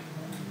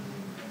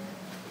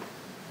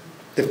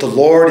 If the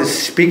Lord is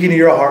speaking to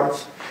your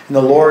hearts, and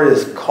the Lord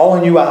is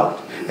calling you out,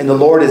 and the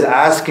Lord is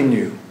asking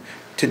you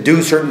to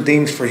do certain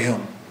things for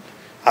Him,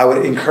 I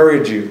would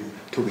encourage you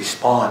to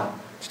respond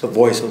to the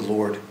voice of the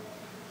Lord.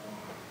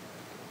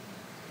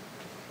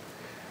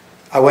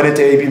 I went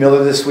into A.B.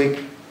 Miller this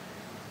week.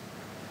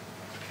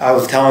 I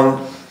was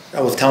telling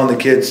the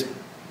kids,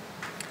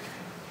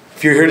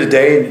 if you're here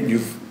today and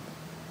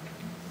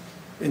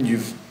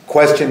you've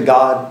questioned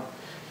God,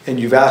 and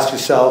you've asked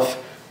yourself,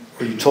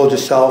 or you told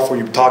yourself, or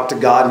you talked to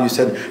God and you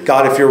said,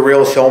 God, if you're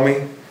real, show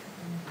me.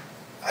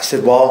 I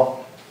said,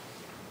 well,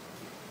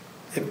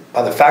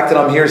 by the fact that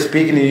I'm here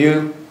speaking to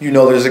you, you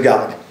know there's a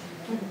God.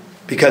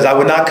 Because I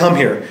would not come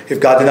here if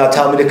God did not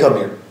tell me to come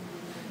here.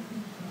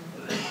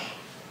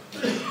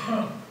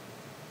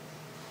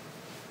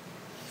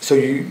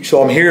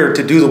 So I'm here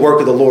to do the work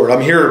of the Lord.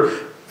 I'm here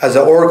as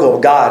an oracle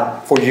of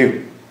God for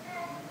you.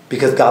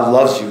 Because God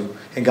loves you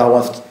and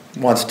God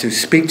wants to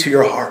speak to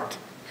your heart.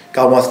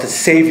 God wants to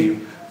save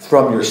you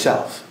from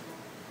yourself.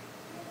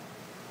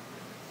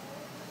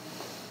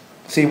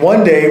 See,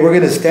 one day we're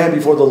going to stand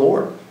before the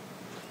Lord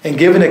and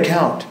give an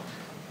account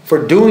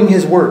for doing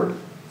His work,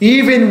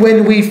 even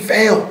when we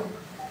fail.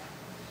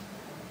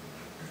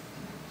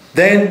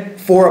 Then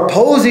for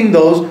opposing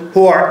those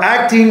who are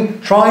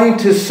acting, trying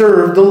to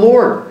serve the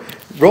Lord.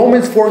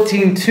 Romans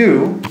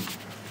 14:2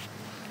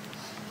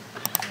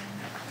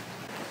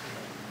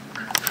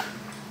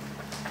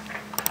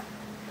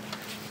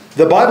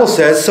 The Bible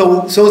says,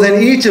 so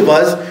then each of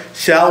us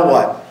shall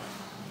what?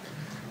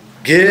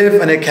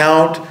 Give an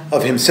account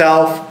of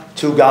himself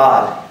to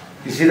God.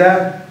 You see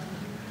that?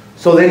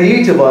 So then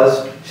each of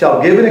us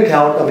shall give an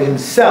account of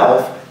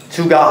himself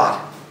to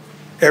God.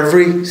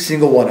 Every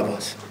single one of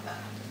us.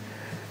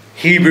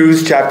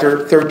 Hebrews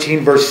chapter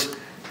 13 verse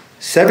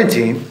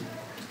 17.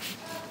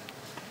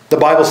 The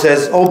Bible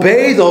says,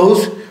 obey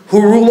those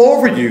who rule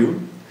over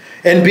you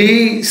and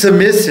be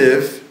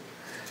submissive,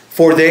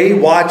 for they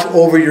watch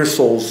over your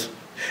souls,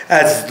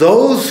 as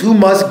those who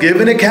must give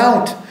an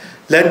account.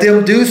 Let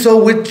them do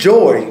so with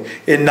joy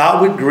and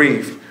not with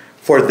grief,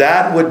 for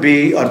that would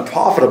be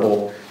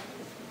unprofitable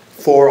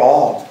for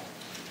all.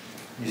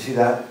 You see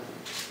that?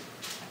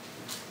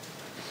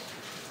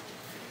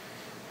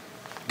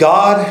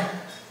 God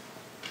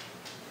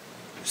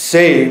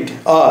saved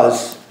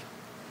us,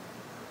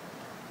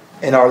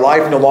 and our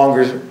life no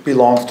longer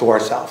belongs to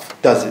ourselves,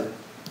 does it?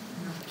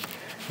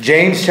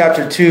 James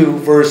chapter 2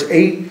 verse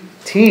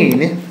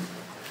 18.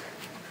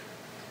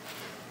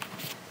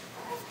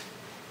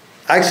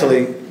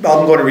 Actually,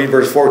 I'm going to read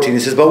verse 14.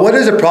 It says, but what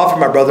is a profit,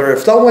 my brother, if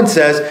someone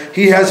says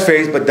he has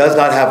faith but does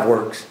not have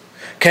works?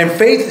 Can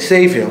faith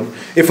save him?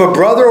 If a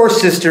brother or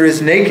sister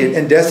is naked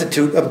and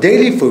destitute of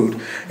daily food,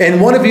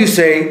 and one of you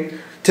say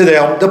to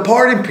them,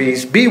 depart in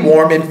peace, be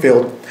warm and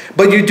filled,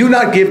 but you do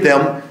not give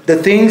them the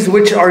things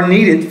which are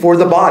needed for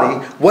the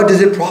body, what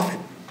does it profit?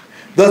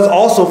 Thus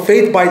also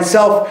faith by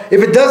itself,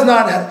 if it does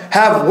not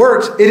have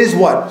works, it is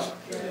what?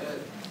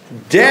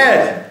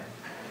 Dead.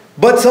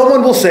 But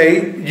someone will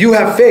say, you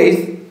have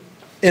faith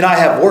and I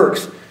have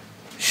works.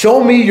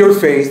 Show me your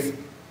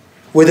faith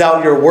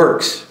without your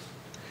works,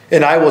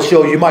 and I will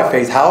show you my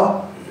faith.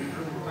 How?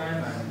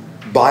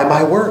 By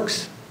my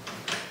works.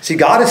 See,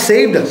 God has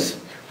saved us.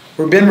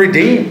 We've been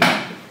redeemed.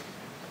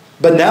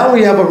 But now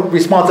we have a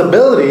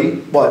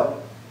responsibility, what?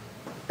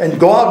 And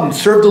go out and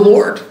serve the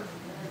Lord.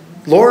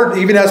 Lord,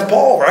 even as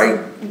Paul, right?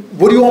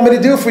 What do you want me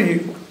to do for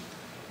you?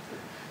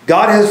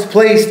 God has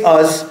placed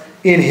us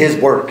in his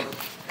work.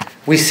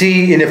 We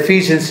see in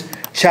Ephesians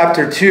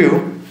chapter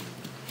 2,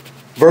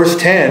 verse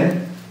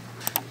 10.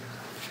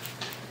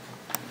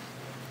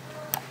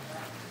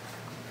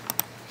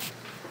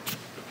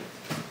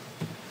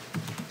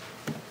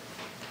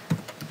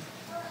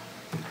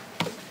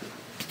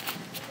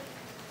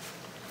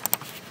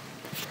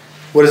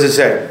 What does it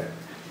say?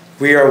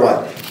 We are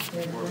what?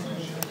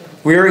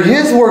 We are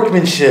his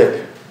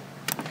workmanship,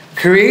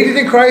 created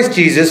in Christ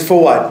Jesus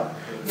for what?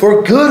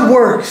 For good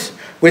works,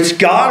 which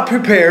God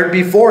prepared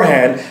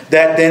beforehand,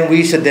 that then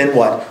we should then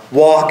what?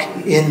 Walk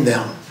in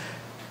them.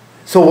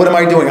 So what am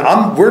I doing?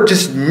 We're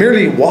just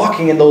merely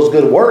walking in those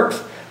good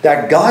works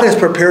that God has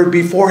prepared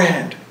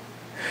beforehand.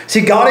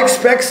 See, God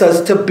expects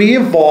us to be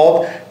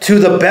involved to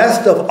the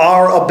best of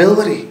our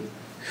ability.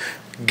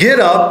 Get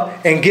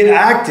up and get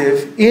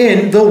active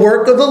in the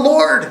work of the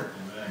Lord.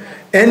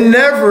 And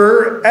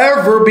never,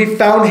 ever be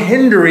found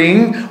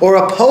hindering or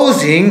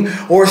opposing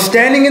or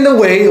standing in the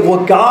way of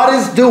what God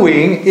is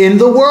doing in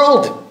the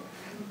world.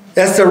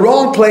 That's the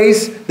wrong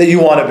place that you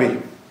want to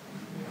be.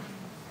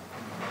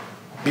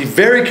 Be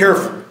very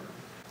careful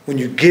when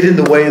you get in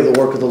the way of the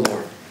work of the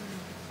Lord.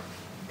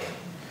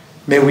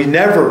 May we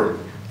never,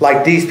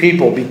 like these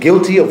people, be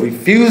guilty of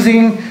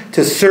refusing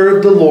to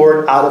serve the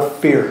Lord out of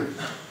fear.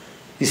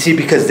 You see,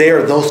 because they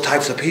are those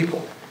types of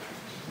people.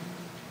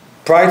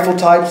 Prideful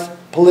types,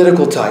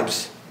 political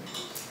types.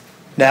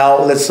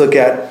 Now let's look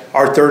at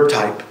our third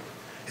type,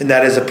 and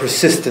that is a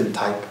persistent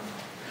type.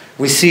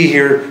 We see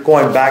here,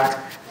 going back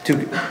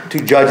to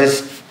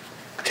Judges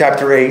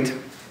chapter 8,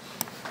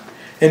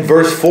 in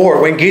verse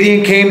 4, when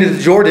Gideon came to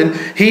the Jordan,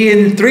 he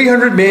and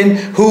 300 men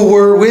who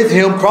were with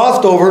him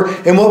crossed over,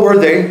 and what were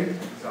they?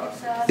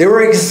 They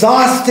were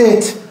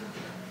exhausted,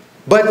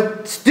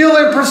 but still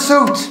in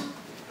pursuit.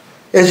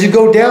 As you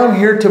go down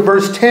here to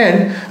verse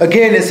 10,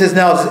 again it says,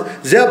 now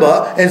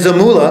Zebah and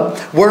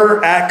Zamullah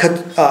were at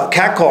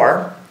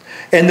Kakar,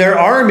 and their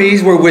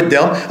armies were with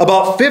them,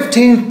 about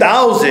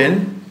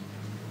 15,000.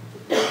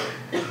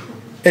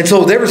 And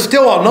so they were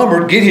still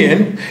outnumbered,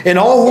 Gideon, and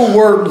all who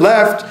were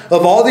left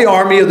of all the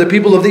army of the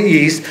people of the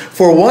east,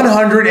 for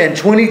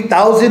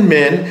 120,000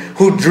 men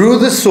who drew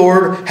the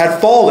sword had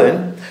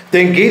fallen.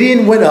 Then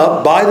Gideon went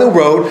up by the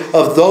road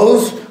of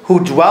those who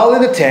dwell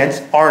in the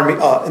tents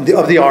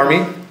of the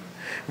army,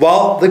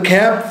 while the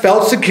camp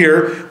felt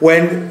secure.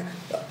 When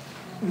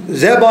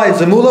Zebah and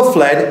Zamullah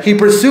fled, he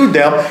pursued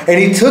them, and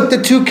he took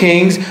the two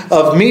kings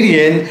of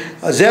Midian,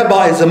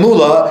 Zebah and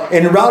Zamullah,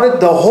 and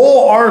routed the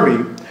whole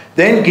army.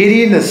 Then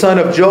Gideon, the son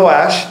of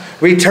Joash,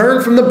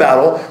 returned from the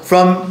battle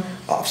from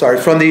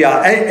the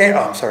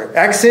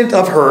accent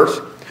of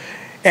Hurt,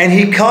 and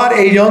he caught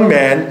a young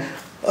man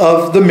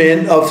of the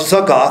men of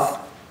Succoth,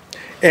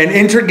 and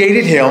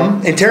interrogated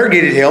him,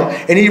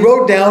 and he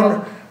wrote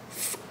down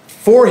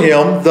for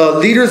him the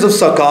leaders of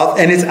Succoth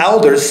and its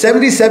elders,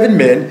 77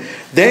 men.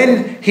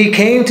 Then he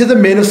came to the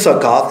men of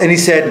Succoth, and he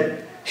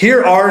said,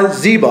 here are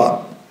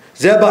Zebah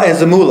and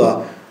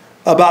Zamullah,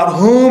 about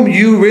whom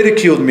you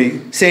ridiculed me,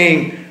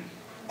 saying,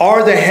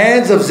 Are the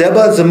hands of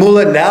Zebah and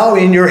Zalmunna now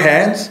in your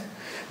hands,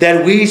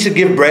 that we should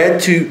give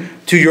bread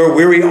to your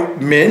weary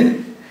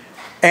men?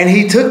 And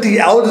he took the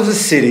out of the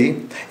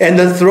city, and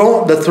the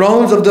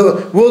thorns of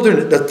the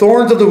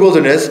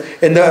wilderness,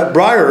 and the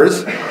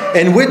briars,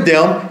 and with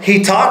them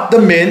he taught the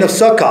men of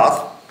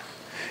Succoth.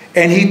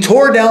 And he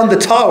tore down the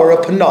tower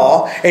of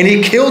Panah, and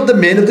he killed the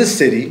men of the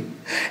city.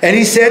 And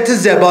he said to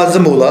Zebah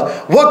and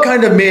Zalmunna, what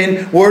kind of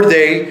men were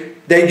they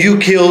that you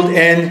killed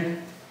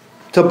in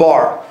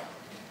Tabar?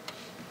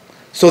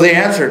 So they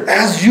answered,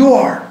 as you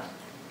are.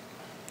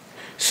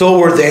 So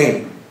were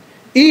they.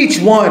 Each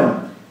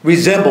one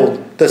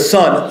resembled the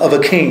son of a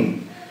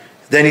king.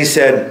 Then he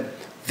said,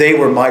 they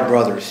were my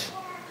brothers,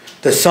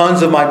 the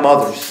sons of my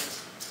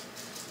mothers.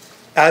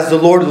 As the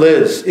Lord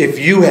lives, if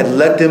you had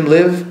let them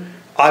live,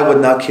 I would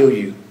not kill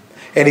you.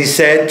 And he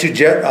said to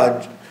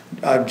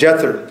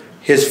Jether,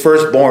 his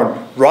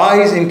firstborn,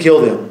 rise and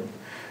kill them.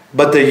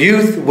 But the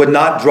youth would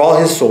not draw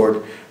his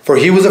sword, for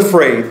he was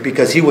afraid,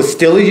 because he was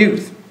still a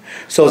youth.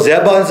 So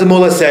Zebah and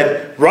Zalmunna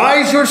said,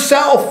 rise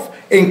yourself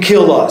and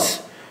kill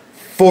us.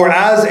 For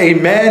as a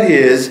man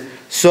is,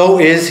 so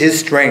is his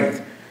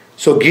strength.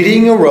 So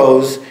Gideon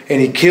arose,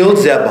 and he killed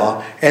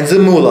Zebah and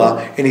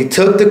Zalmunna, and he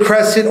took the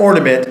crescent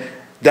ornament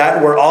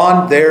that were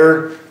on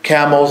their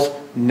camels'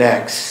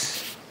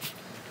 necks.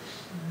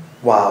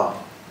 Wow.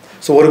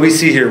 So what do we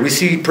see here? We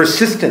see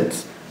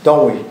persistence,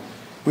 don't we?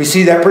 We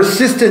see that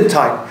persistent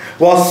type.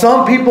 While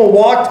some people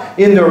walked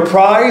in their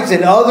pride,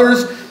 and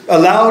others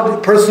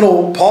allowed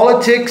personal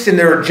politics and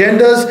their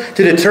agendas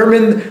to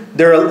determine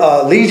their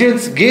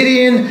allegiance,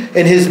 Gideon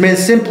and his men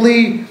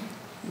simply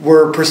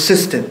were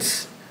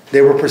persistent.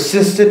 They were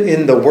persistent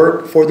in the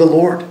work for the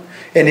Lord.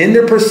 And in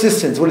their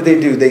persistence, what did they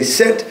do? They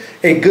set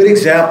a good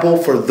example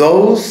for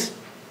those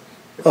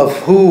of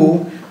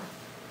who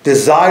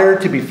desire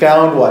to be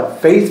found,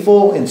 what?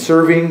 Faithful in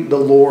serving the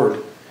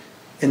Lord,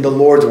 in the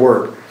Lord's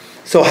work.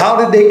 So how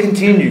did they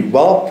continue?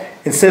 Well,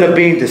 instead of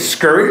being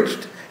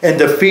discouraged and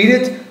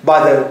defeated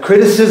by the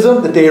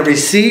criticism that they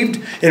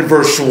received in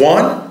verse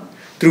 1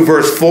 through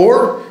verse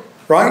 4,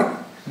 right?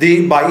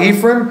 By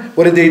Ephraim,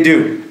 what did they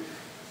do?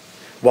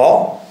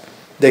 Well,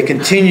 they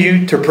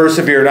continued to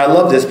persevere. And I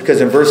love this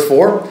because in verse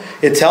 4,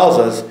 it tells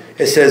us,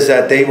 it says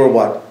that they were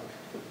what?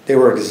 They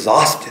were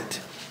exhausted.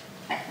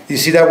 You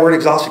see that word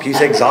exhausted? Can you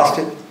say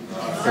exhausted?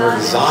 They were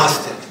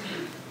exhausted.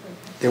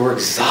 They were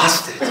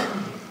exhausted.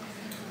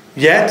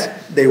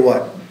 Yet, they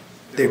what?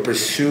 They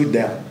pursued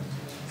them.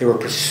 They were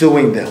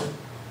pursuing them.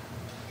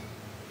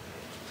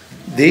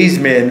 These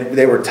men,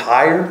 they were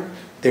tired.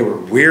 They were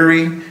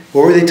weary.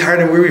 What were they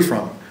tired and weary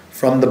from?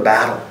 From the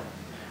battle.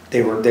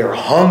 They were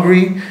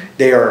hungry.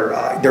 They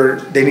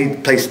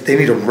need place. They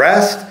need a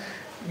rest.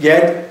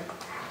 Yet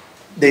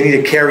they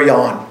need to carry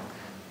on,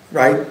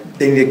 right?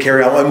 They need to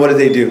carry on. And what did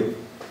they do?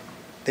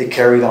 They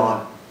carried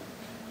on.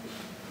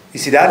 You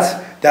see,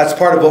 that's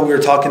part of what we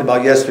were talking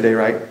about yesterday,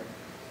 right?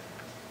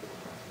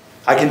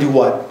 I can do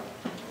what?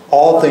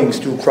 All things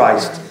through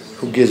Christ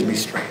who gives me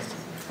strength,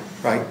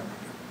 right?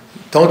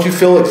 Don't you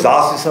feel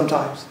exhausted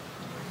sometimes?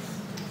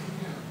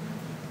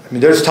 I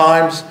mean, there's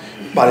times,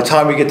 by the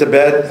time we get to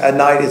bed at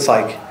night, it's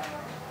like,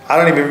 I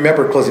don't even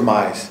remember closing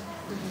my eyes.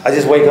 I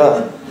just wake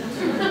up.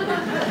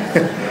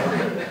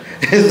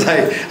 It's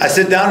like, I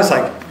sit down, it's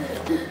like,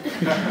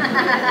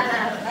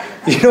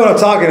 you know what I'm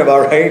talking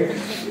about, right?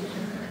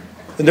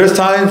 And there's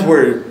times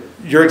where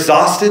you're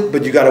exhausted,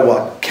 but you got to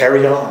what?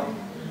 Carry on.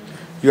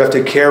 You have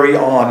to carry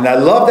on. And I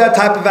love that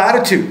type of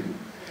attitude.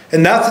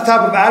 And that's the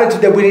type of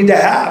attitude that we need to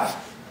have.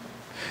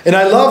 And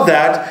I love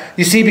that,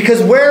 you see,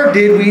 because where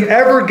did we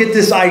ever get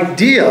this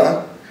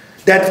idea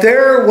that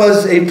there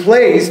was a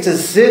place to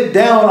sit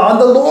down on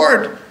the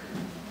Lord?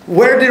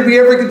 Where did we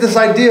ever get this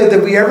idea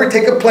that we ever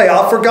take a play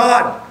out for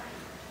God?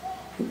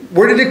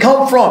 Where did it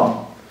come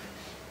from?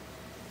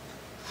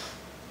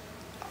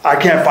 I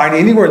can't find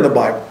anywhere in the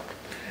Bible.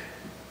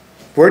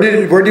 Where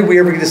did we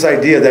ever get this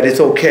idea that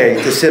it's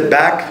okay to sit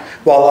back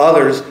while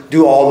others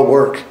do all the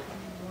work?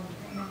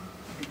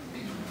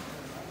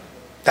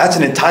 That's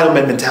an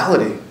entitlement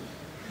mentality.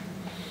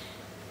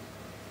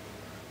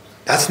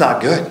 That's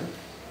not good.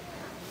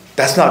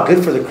 That's not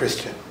good for the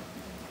Christian.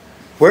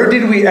 Where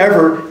did we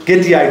ever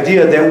get the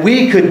idea that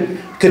we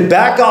could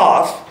back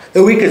off,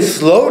 that we could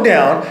slow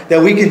down,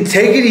 that we can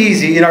take it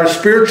easy in our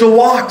spiritual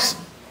walks?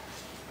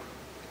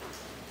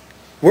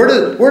 Where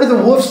do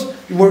the wolves?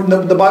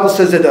 The Bible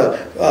says that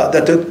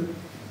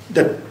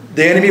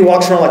the enemy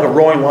walks around like a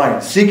roaring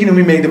lion, seeking whom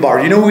he may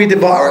devour. You know who he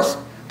devours?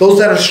 Those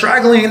that are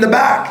straggling in the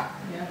back.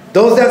 Yeah.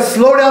 Those that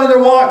slow down in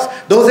their walks.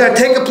 Those that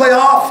take a play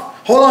off.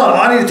 Hold on,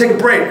 I need to take a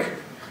break.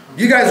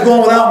 You guys go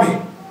on without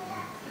me.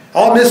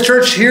 I'll miss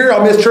church here.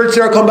 I'll miss church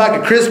there. I'll come back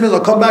at Christmas. I'll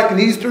come back at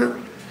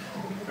Easter.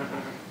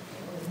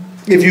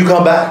 If you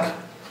come back.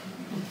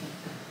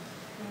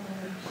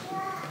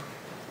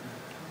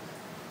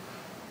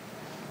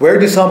 Where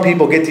do some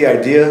people get the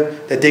idea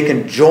that they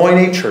can join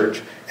a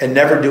church and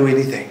never do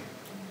anything?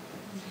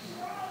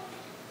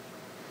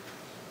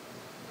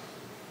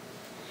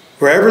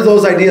 Wherever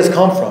those ideas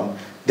come from,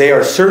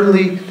 they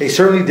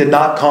certainly did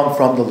not come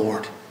from the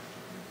Lord.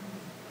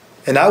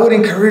 And I would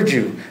encourage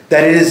you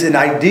that it is an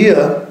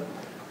idea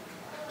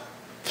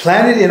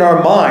planted in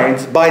our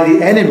minds by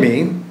the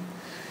enemy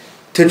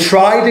to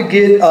try to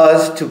get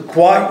us to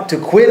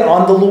quit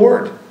on the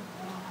Lord.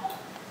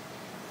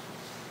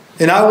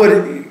 And I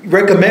would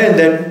recommend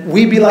that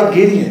we be like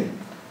Gideon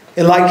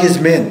and like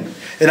his men.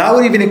 And I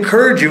would even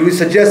encourage you,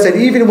 suggest that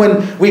even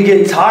when we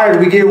get tired,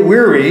 we get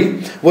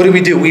weary, what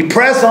do? We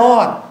press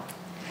on.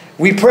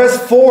 We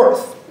press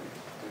forth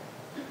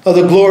of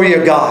the glory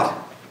of God.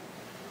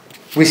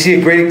 We see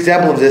a great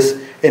example of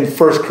this in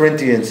 1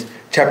 Corinthians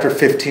chapter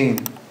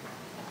 15.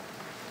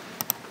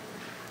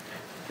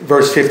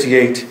 Verse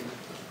 58.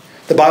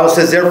 The Bible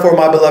says, therefore,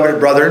 my beloved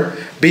brethren,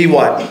 be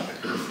what?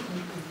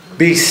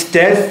 Be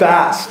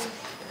steadfast.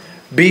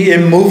 Be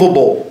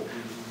immovable.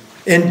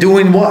 In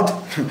doing what?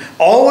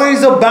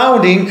 Always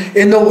abounding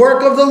in the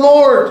work of the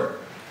Lord,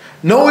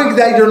 knowing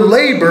that your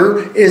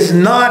labor is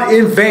not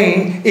in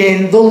vain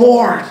in the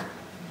Lord.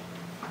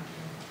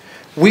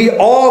 We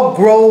all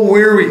grow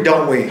weary,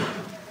 don't we?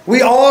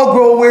 We all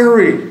grow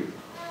weary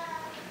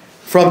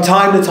from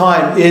time to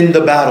time in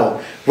the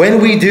battle.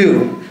 When we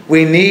do,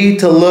 we need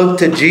to look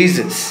to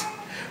Jesus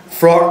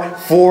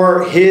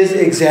for his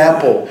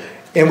example.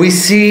 And we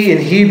see in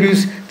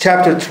Hebrews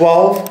chapter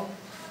 12,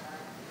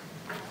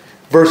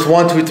 verse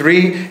 1 through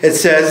 3, it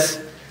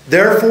says,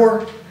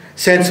 therefore,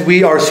 since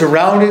we are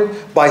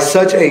surrounded by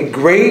such a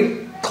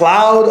great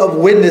cloud of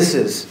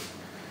witnesses.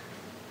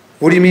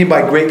 What do you mean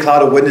by great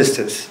cloud of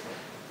witnesses?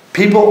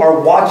 People are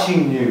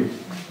watching you.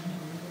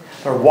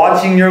 They're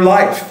watching your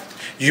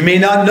life. You may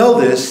not know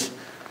this,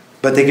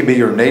 but they could be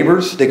your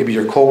neighbors. They could be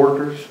your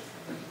coworkers.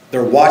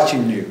 They're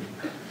watching you.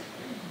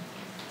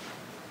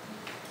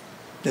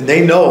 And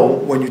they know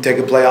when you take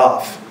a play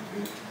off.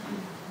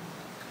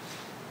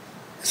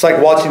 It's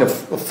like watching a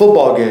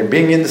football game,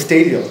 being in the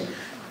stadium.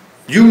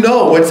 You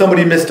know when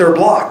somebody missed their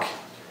block.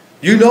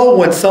 You know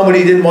when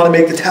somebody didn't want to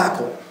make the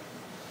tackle.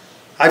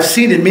 I've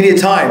seen it many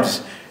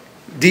times.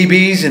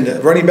 DBs and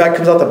the running back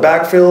comes out the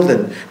backfield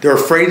and they're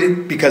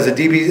afraid because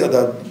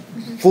the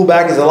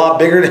fullback is a lot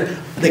bigger.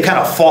 They kind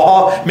of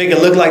fall, make it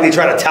look like they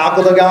try to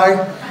tackle the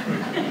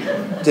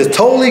guy. Just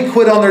totally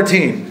quit on their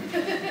team.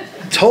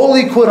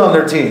 Totally quit on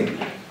their team.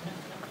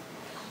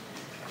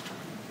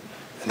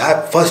 And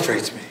that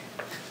frustrates me.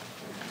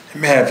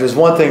 And man, if there's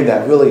one thing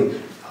that really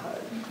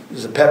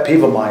is a pet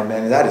peeve of mine,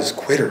 man, that is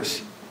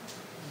quitters.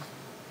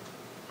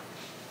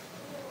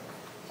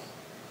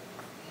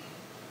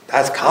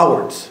 That's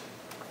cowards.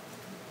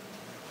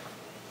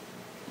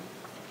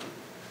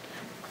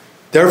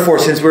 Therefore,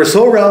 since we're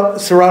so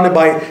surrounded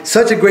by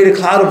such a great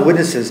cloud of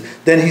witnesses,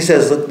 then he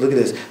says, look at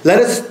this. Let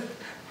us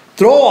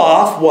throw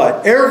off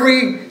what?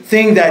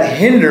 Everything that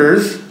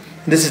hinders,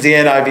 this is the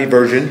NIV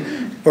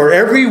version, or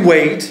every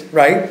weight,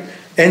 right?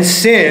 And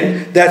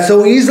sin that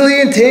so easily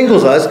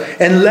entangles us,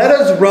 and let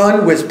us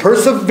run with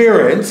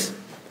perseverance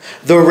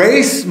the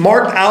race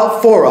marked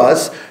out for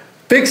us,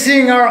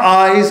 fixing our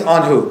eyes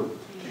on who?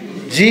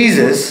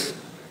 Jesus,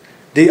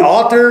 the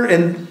author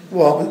and,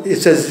 well,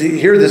 it says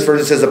here, this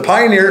verse, it says, the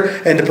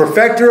pioneer and the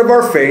perfecter of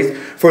our faith,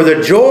 for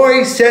the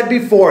joy set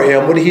before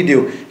him, what did he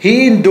do?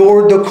 He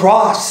endured the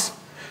cross,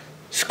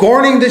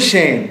 scorning the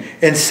shame,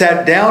 and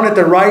sat down at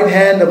the right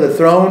hand of the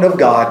throne of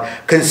God,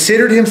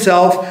 considered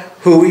himself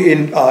who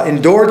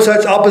endured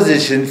such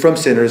opposition from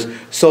sinners,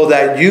 so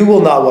that you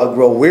will not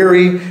grow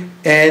weary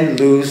and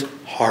lose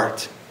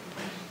heart.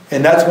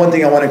 And that's one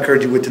thing I want to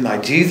encourage you with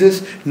tonight.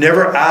 Jesus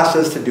never asked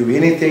us to do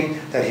anything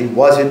that he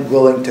wasn't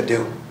willing to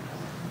do,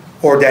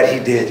 or that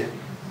he did.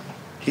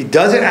 He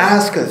doesn't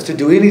ask us to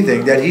do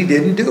anything that he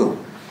didn't do.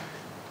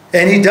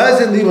 And he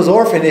doesn't leave us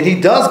orphaned, and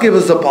he does give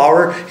us the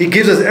power. He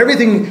gives us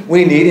everything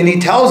we need, and he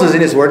tells us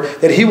in his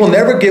word that he will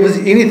never give us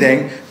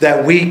anything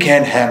that we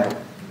can't handle.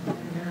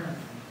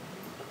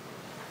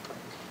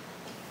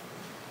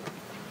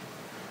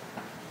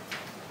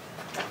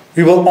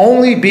 We will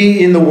only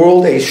be in the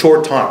world a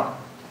short time.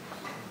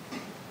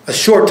 A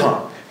short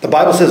time. The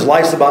Bible says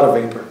life's about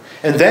a vapor.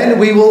 And then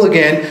we will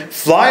again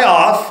fly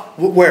off,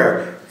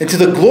 where? Into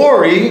the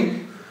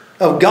glory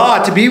of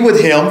God, to be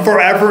with him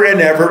forever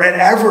and ever and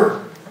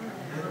ever.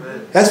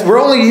 We're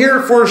only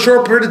here for a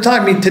short period of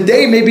time. I mean,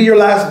 today may be your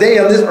last day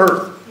on this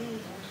earth.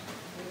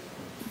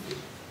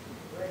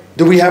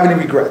 Do we have any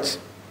regrets?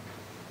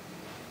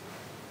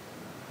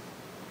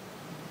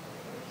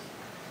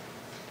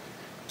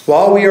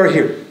 While we are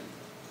here,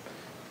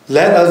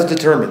 let us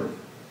determine,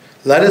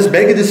 let us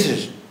make a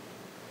decision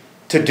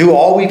to do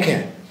all we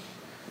can,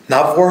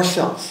 not for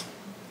ourselves,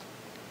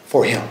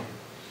 for him,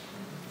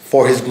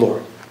 for his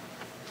glory.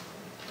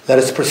 Let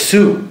us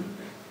pursue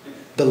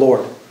the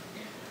Lord.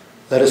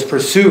 Let us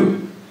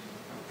pursue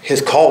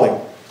his calling.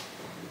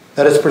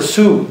 Let us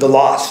pursue the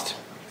lost.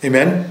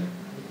 Amen?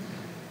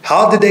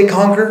 How did they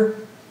conquer?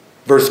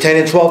 Verse 10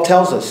 and 12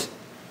 tells us.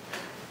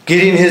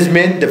 Gideon and his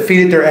men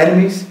defeated their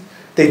enemies.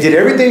 They did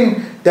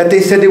everything that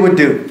they said they would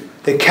do.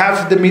 They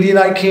captured the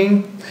Midianite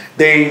king.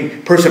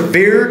 They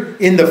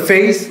persevered in the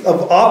face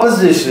of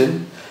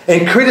opposition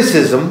and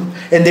criticism,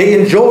 and they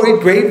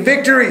enjoyed great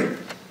victory.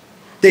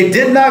 They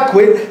did not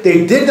quit.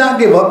 They did not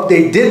give up.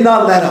 They did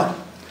not let up.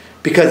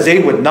 Because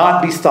they would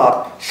not be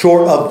stopped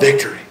short of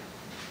victory.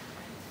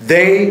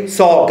 They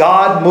saw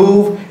God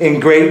move in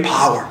great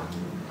power.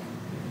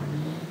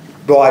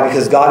 Why?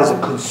 Because God is a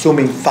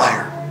consuming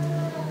fire.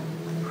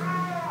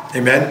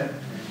 Amen?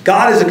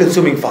 God is a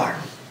consuming fire.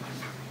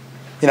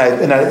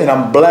 And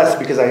I'm blessed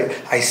because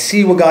I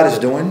see what God is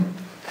doing.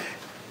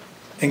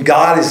 And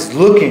God is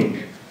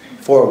looking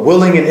for a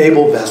willing and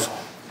able vessel.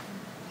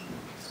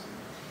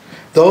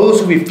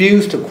 Those who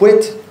refuse to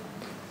quit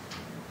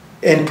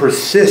and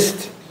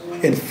persist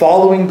in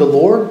following the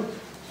Lord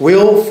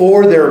will,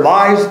 for their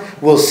lives,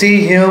 will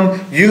see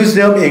Him use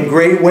them in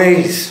great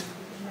ways.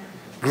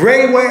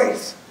 Great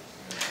ways.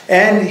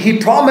 And He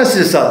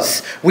promises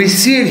us. We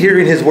see it here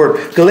in His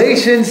Word.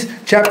 Galatians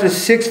chapter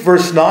 6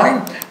 verse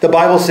 9. The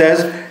Bible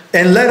says,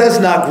 and let us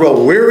not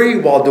grow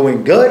weary while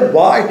doing good.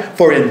 Why?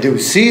 For in due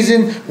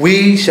season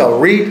we shall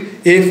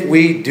reap if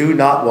we do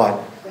not what?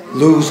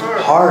 Lose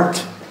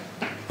heart.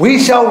 We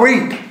shall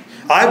reap.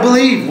 I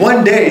believe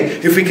one day,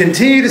 if we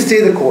continue to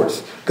stay the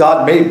course,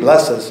 God may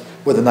bless us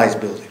with a nice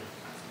building.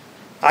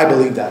 I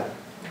believe that.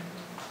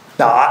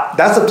 Now,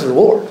 that's up to the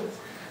Lord.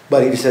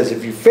 But He says,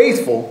 if you're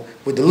faithful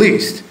with the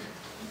least,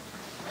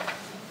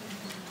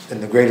 then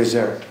the greater is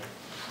there.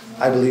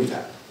 I believe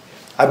that.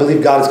 I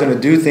believe God is going to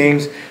do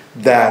things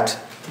that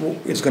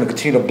it's going to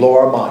continue to blow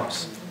our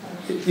minds.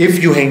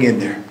 If you hang in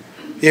there.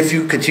 If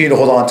you continue to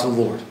hold on to the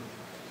Lord.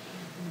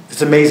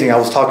 It's amazing. I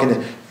was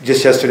talking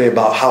just yesterday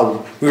about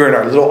how we were in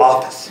our little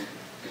office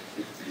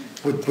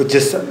with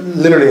just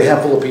literally a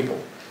handful of people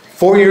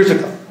 4 years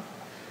ago.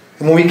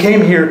 And when we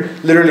came here,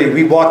 literally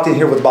we walked in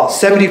here with about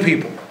 70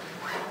 people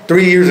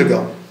 3 years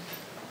ago.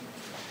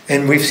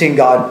 And we've seen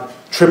God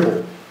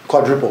triple,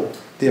 quadruple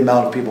the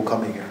amount of people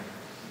coming here.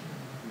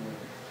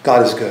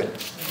 God is good.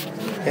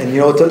 And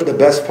you know what the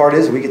best part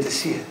is? We get to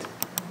see it.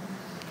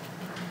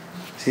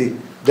 See,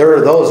 there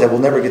are those that will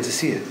never get to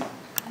see it.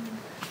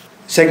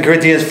 2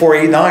 Corinthians 4,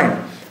 8,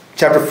 9.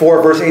 Chapter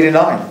 4, verse 8 and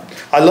 9.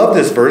 I love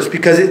this verse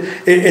because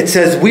it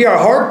says, we are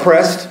hard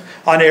pressed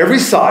on every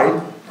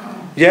side,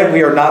 yet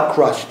we are not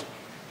crushed.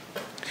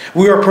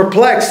 We are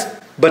perplexed,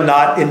 but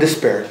not in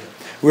despair.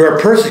 We are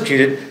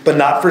persecuted, but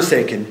not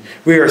forsaken.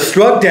 We are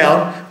struck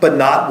down, but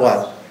not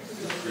what?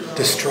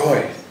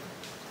 Destroyed.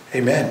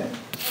 Amen.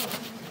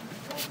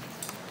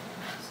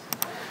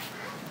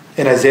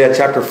 In Isaiah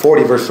chapter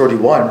 40, verse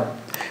 31,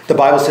 the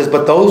Bible says,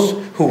 but those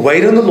who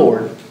wait on the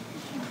Lord.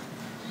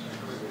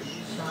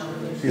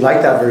 You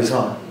like that verse,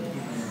 huh?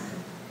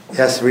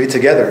 Yes, read it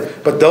together.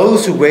 But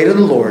those who wait on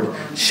the Lord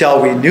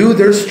shall renew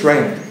their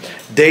strength.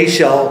 They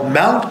shall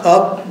mount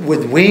up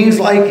with wings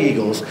like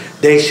eagles.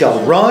 They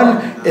shall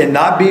run and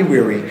not be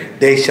weary.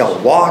 They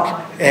shall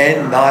walk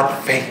and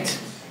not faint.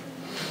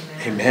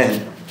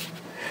 Amen.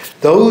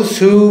 Those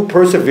who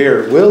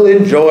persevere will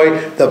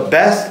enjoy the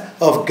best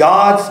of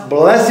God's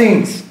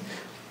blessings.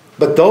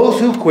 But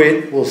those who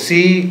quit will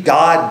see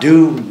God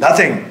do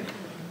nothing.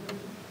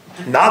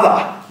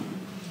 Nada.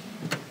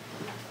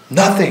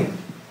 Nothing.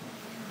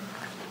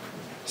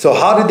 So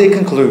how did they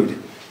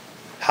conclude?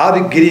 How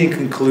did Gideon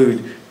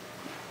conclude?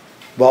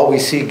 Well, we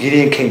see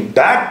Gideon came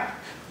back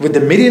with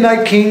the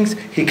Midianite kings.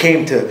 He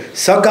came to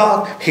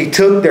Succoth. He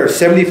took their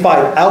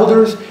 75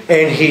 elders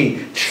and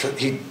he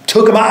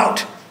took them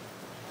out.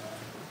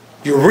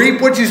 You reap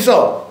what you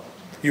sow.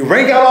 You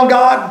rank out on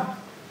God,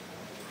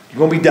 you're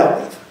going to be dealt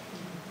with.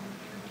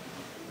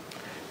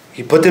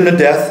 He put them to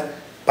death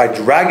by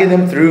dragging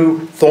them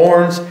through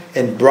thorns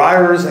and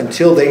briars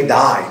until they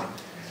died.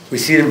 We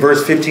see it in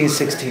verse 15,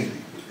 16.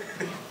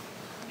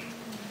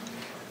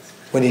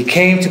 When he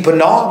came to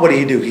Panah, what did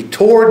he do? He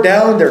tore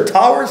down their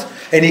towers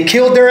and he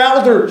killed their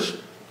elders.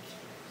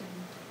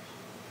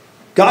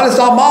 God is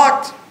not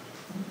mocked.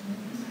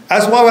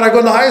 That's why when I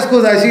go to high school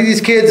and I see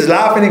these kids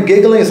laughing and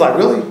giggling, it's like,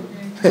 really?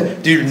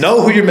 Do you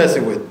know who you're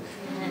messing with?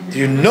 Do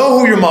you know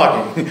who you're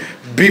mocking?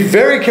 Be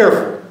very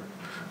careful.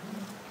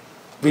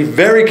 Be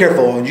very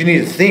careful, and you need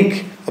to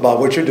think about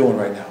what you're doing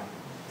right now.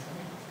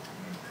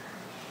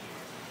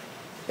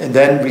 And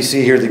then we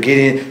see here that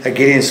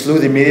Gideon slew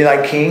the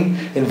Midianite king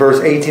in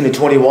verse 18 to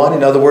 21.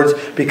 In other words,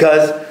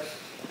 because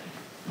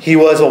he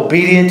was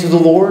obedient to the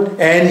Lord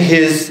and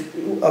his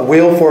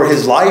will for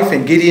his life,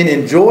 and Gideon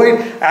enjoyed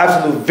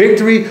absolute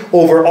victory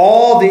over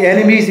all the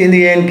enemies. In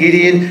the end,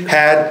 Gideon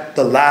had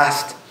the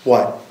last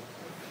what?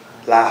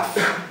 Laugh.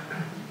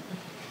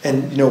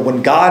 And you know,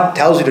 when God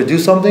tells you to do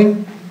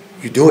something,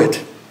 you do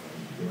it.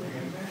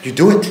 You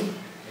do it.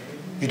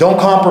 You don't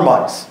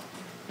compromise.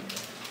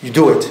 You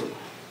do it.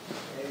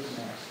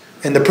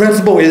 And the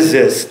principle is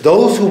this: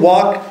 those who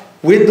walk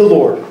with the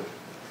Lord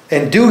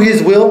and do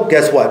His will,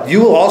 guess what?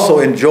 You will also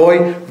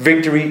enjoy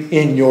victory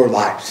in your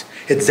lives.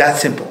 It's that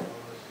simple.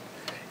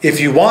 If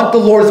you want the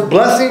Lord's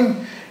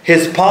blessing,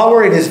 His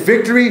power and His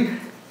victory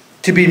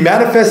to be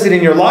manifested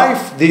in your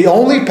life, the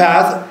only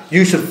path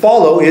you should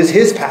follow is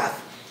His path.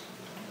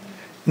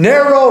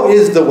 Narrow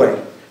is the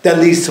way that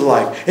leads to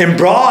life, and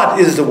broad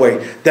is the way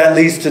that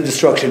leads to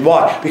destruction.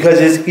 Why? Because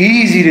it's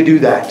easy to do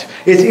that.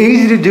 It's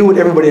easy to do what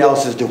everybody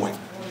else is doing.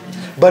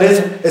 But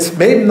it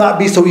may not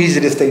be so easy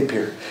to stay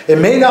pure. It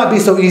may not be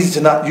so easy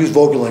to not use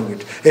vulgar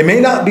language. It may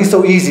not be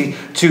so easy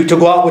to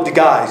go out with the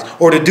guys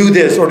or to do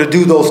this or to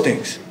do those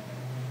things.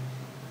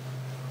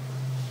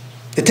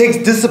 It takes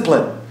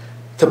discipline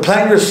to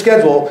plan your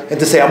schedule and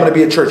to say, I'm going to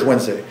be at church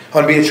Wednesday.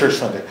 I'm going to be at church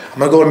Sunday. I'm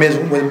going to go to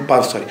men's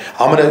Bible study.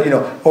 I'm going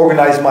to,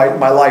 organize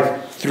my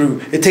life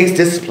through. It takes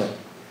discipline.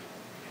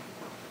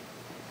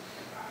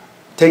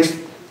 It takes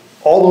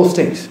all those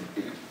things.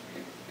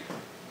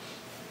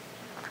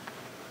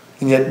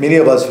 And yet many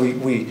of us, we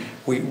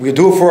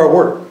do it for our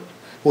work.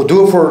 We'll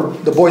do it for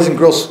the Boys and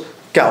Girl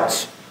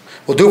Scouts.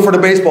 We'll do it for the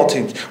baseball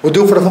teams. We'll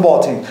do it for the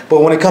football team.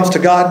 But when it comes to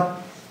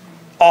God,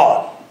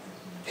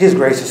 His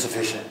grace is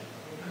sufficient.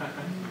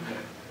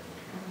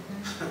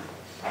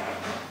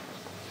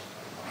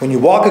 When you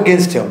walk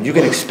against Him, you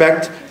can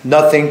expect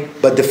nothing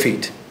but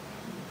defeat.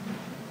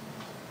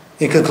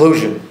 In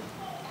conclusion,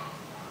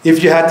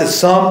 if you had to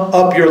sum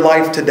up your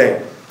life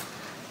today,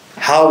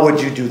 how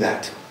would you do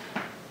that?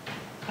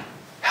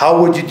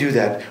 How would you do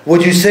that?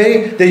 Would you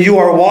say that you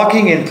are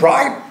walking in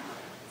pride?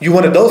 You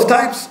one of those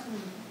types?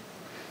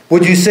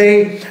 Would you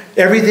say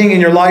everything in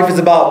your life is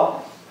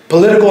about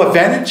political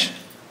advantage?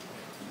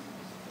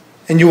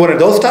 And you one of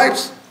those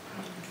types?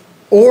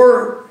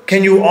 Or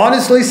can you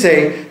honestly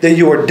say that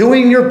you are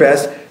doing your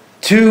best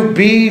to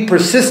be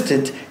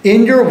persistent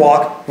in your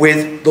walk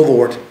with the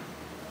Lord?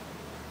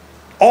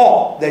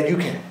 All that you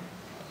can.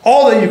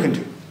 All that you can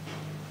do.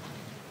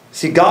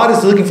 See, God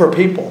is looking for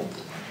people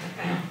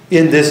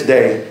in this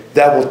day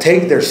that will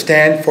take their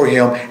stand for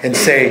Him and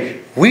say,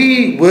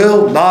 we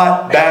will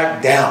not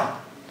back down.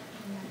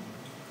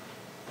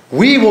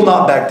 We will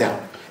not back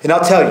down. And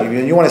I'll tell you,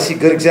 you want to see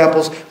good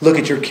examples? Look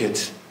at your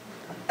kids.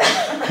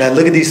 Man,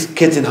 look at these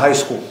kids in high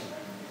school.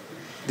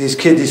 These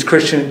kids, these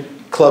Christian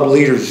club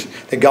leaders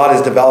that God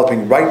is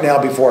developing right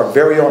now before our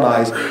very own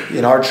eyes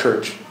in our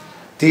church.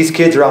 These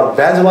kids are out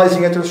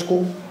evangelizing at their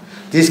school.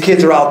 These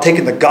kids are out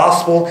taking the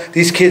gospel.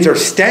 These kids are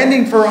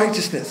standing for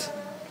righteousness.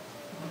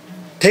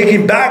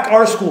 Taking back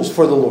our schools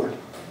for the Lord.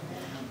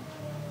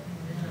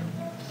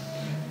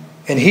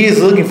 And He is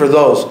looking for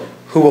those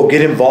who will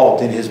get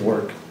involved in His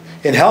work.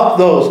 And help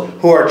those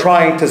who are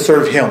trying to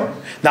serve Him.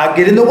 Not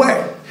get in the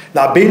way.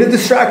 Not being a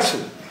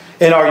distraction.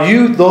 And are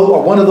you,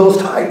 though, one of those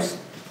types?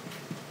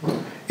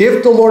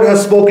 If the Lord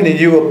has spoken to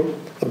you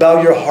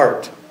about your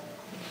heart,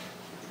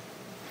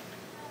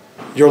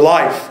 your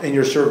life, and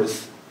your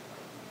service,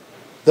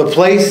 the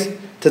place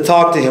to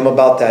talk to Him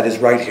about that is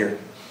right here,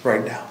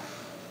 right now.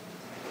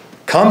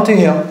 Come to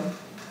Him.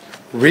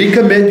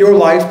 Recommit your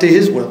life to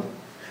His will.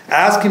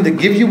 Ask Him to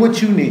give you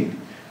what you need.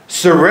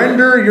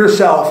 Surrender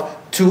yourself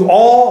to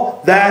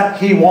all that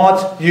He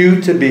wants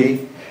you to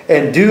be.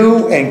 And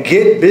do and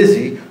get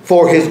busy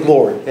for His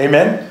glory.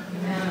 Amen?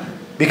 Amen?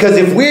 Because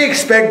if we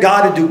expect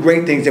God to do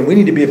great things, then we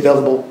need to be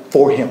available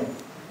for Him.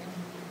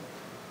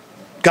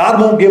 God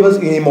won't give us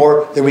any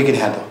more than we can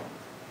handle.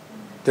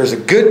 There's a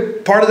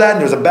good part of that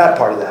and there's a bad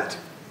part of that.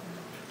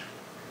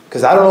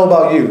 Because I don't know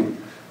about you,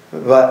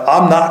 but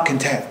I'm not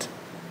content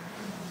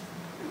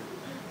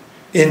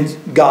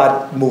in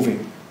God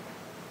moving,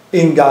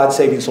 in God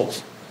saving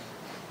souls.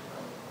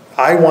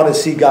 I want to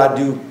see God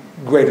do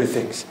greater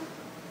things.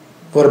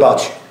 What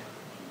about you?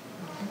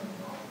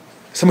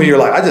 Some of you are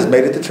like, I just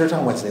made it to church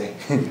on Wednesday.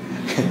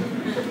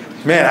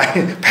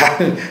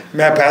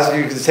 Pastor,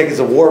 you can take us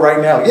to war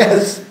right now.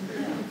 Yes.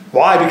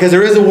 Why? Because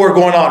there is a war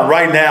going on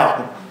right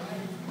now.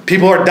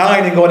 People are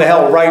dying and going to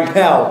hell right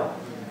now.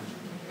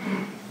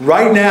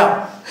 Right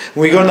now.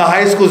 When we go into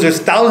high schools, there's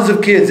thousands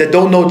of kids that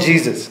don't know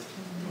Jesus.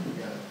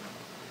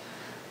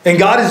 And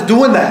God is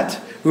doing that.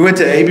 We went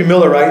to A.B.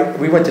 Miller, right?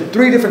 We went to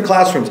 3 different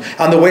classrooms.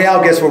 On the way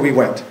out, guess where we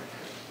went?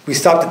 We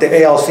stopped at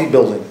the ALC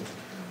building.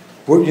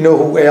 You know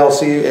who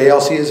ALC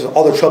is?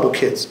 All the troubled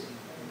kids.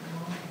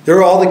 They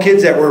were all the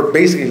kids that were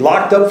basically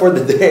locked up for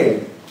the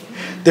day.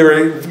 They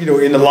were,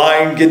 in the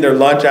line getting their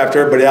lunch after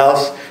everybody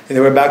else, and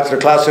they went back to their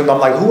classroom. I'm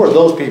like, who are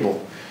those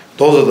people?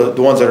 Those are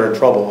the ones that are in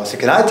trouble. I said,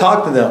 can I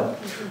talk to them?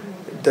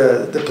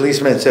 The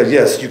policeman said,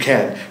 yes, you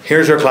can.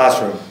 Here's their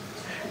classroom.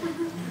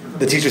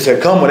 The teacher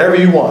said, come whenever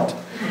you want.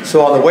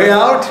 So on the way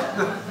out,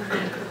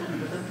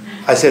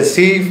 I said,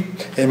 Steve,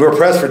 and we're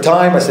pressed for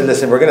time. I said,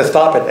 listen, we're going to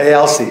stop at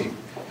ALC.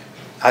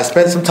 I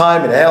spent some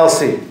time at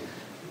ALC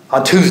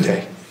on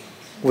Tuesday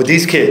with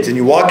these kids. And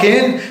you walk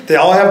in, they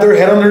all have their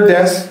head on their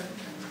desk,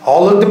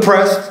 all look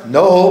depressed,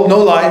 no hope, no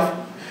life.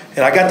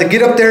 And I got to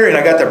get up there and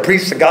I got to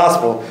preach the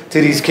gospel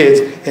to these kids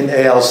in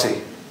ALC.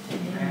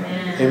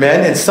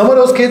 Amen. And some of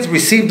those kids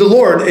received the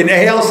Lord in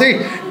ALC.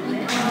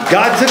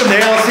 God took them to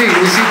ALC to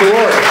receive the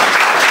Lord.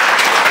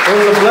 It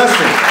was a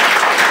blessing.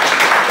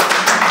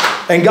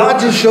 And God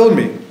just showed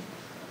me,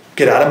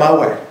 get out of my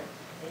way.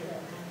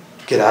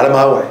 Get out of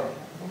my way.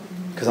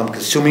 Because I'm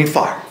consuming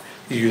fire.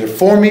 You're either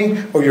for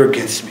me or you're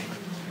against me.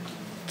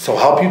 So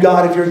help you,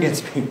 God, if you're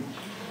against me.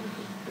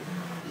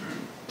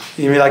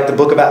 You mean like the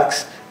book of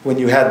Acts, when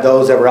you had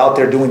those that were out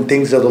there doing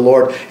things of the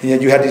Lord, and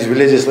yet you had these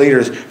religious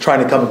leaders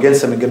trying to come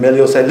against them, and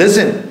Gamaliel said,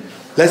 listen,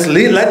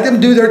 Let them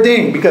do their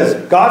thing, because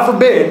God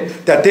forbid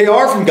that they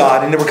are from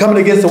God and they were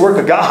coming against the work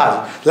of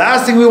God.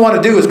 Last thing we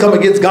want to do is come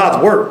against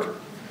God's work.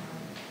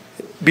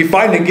 Be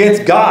fighting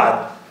against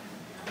God,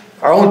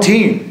 our own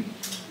team.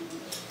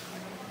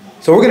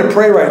 So we're going to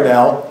pray right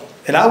now,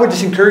 and I would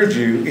just encourage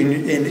you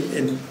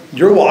in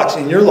your walks,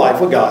 in your life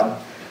with God.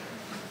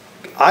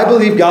 I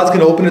believe God's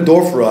going to open the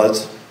door for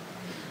us,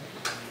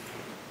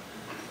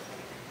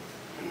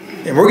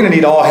 and we're going to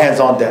need all hands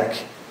on deck.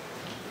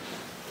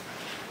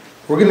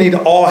 We're going to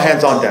need all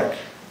hands on deck.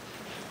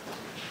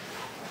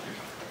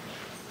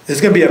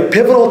 It's going to be a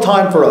pivotal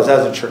time for us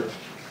as a church.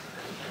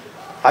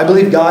 I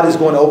believe God is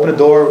going to open a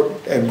door,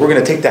 and we're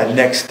going to take that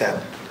next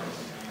step.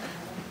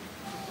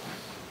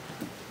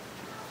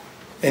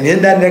 And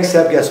in that next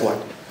step, guess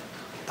what?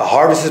 The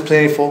harvest is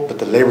plentiful, but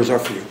the labors are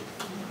few.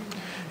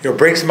 It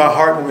breaks my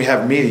heart when we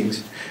have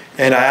meetings,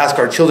 and I ask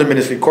our children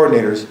ministry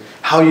coordinators,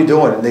 how are you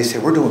doing? And they say,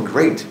 we're doing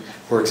great.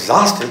 We're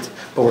exhausted,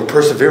 but we're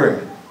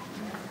persevering.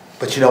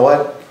 But you know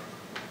what?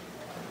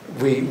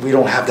 We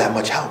don't have that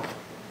much help.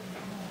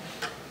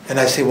 And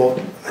I say,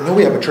 well, I know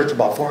we have a church of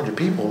about 400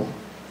 people.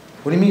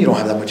 What do you mean you don't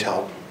have that much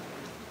help?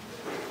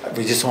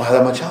 We just don't have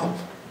that much help.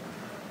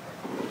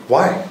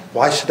 Why?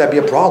 Why should that be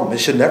a problem? It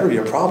should never be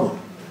a problem.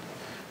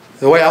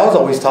 The way I was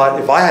always taught,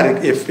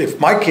 if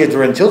my kids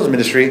were in children's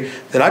ministry,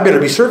 then I better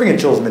be serving in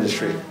children's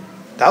ministry.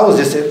 That was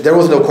just it. There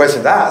was no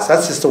question asked.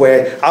 That's just the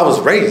way I was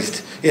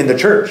raised in the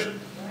church.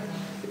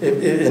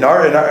 In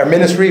our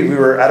ministry, we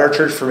were at our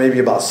church for maybe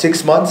about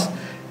 6 months.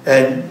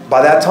 And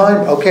by that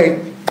time,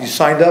 okay, you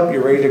signed up,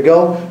 you're ready to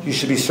go. You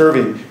should be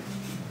serving,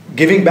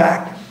 giving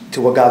back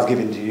to what God's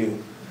given to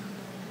you.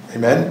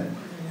 Amen?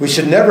 We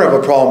should never have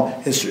a problem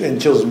in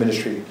children's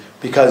ministry,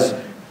 because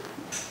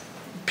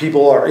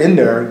people are in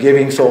there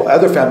giving so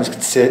other families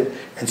can sit.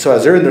 And so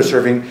as they're in there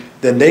serving,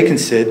 then they can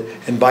sit,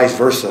 and vice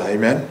versa.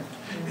 Amen?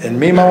 And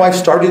me and my wife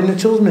started in the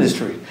children's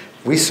ministry.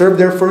 We served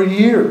there for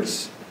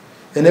years.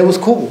 And it was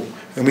cool.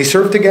 And we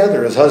served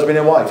together as husband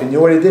and wife. And you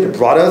know what it did? It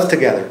brought us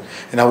together.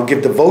 And I would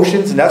give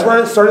devotions. And that's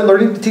where I started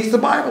learning to teach the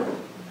Bible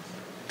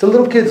to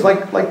little kids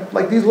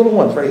like these little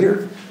ones right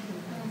here.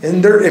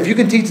 And if you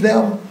can teach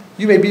them,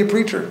 you may be a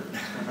preacher.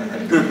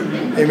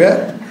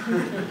 Amen?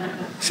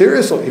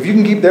 Seriously. If you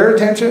can keep their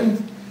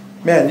attention,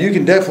 man, you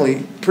can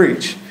definitely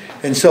preach.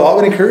 And so I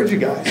would encourage you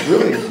guys,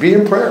 really, be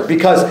in prayer.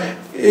 Because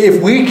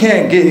if we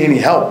can't get any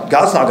help,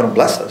 God's not going to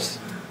bless us.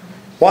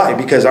 Why?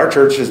 Because our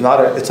church is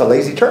it's a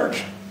lazy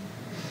church.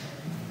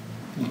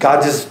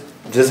 God just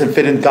doesn't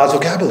fit in God's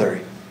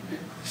vocabulary.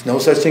 There's no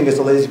such thing as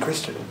a lazy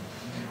Christian.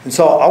 And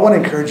so I want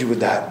to encourage you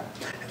with that.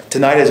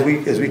 Tonight as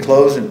we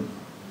close, and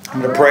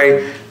I'm going to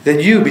pray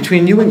that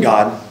between you and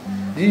God,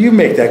 you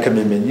make that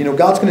commitment. You know,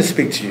 God's going to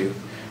speak to you.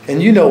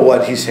 And you know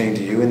what He's saying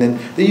to you. And then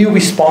that you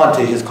respond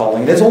to His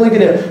calling. That's only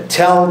going to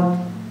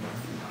tell,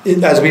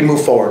 as we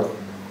move forward,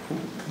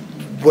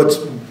 what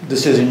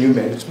decision you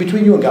made. It's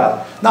between you and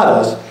God. Not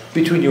us.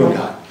 Between you and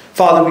God.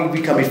 Father,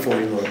 we come before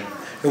you, Lord.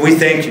 And we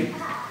thank you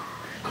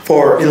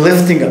for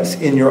enlisting us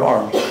in your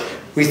army.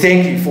 We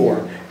thank you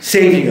for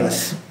saving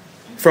us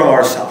from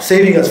ourselves,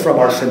 saving us from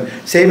our sin,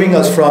 saving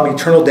us from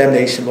eternal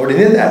damnation, Lord.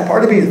 And in that,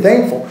 part of being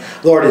thankful,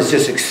 Lord, is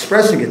just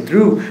expressing it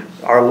through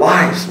our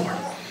lives, Lord.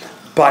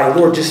 By,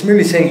 Lord, just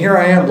merely saying, here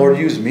I am, Lord,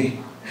 use me.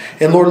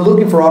 And Lord,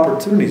 looking for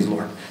opportunities,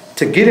 Lord,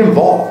 to get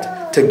involved,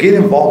 to get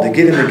in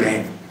the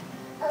game.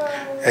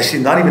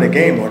 Actually, not even a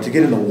game, Lord, to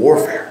get in the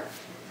warfare.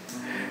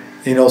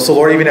 You know, so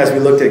Lord, even as we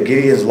looked at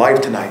Gideon's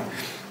life tonight,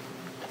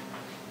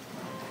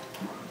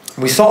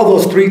 we saw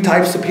those three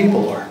types of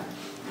people, Lord.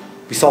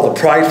 We saw the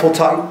prideful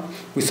type,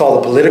 we saw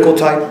the political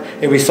type,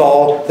 and we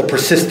saw the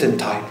persistent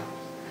type.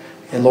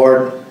 And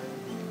Lord,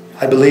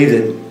 I believe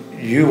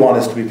that you want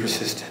us to be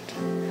persistent.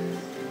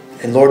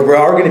 And Lord, we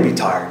are going to be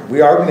tired.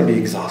 We are going to be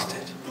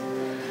exhausted.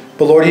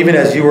 But Lord, even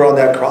as you were on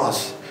that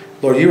cross,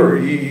 Lord,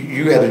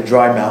 you had a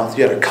dry mouth,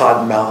 you had a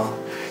cotton mouth.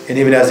 And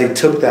even as they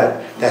took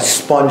that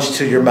sponge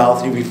to your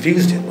mouth, you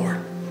refused it, Lord.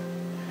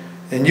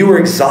 And you were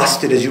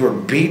exhausted as you were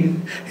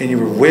beaten and you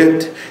were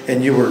whipped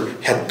and you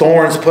had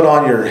thorns put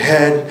on your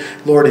head,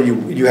 Lord,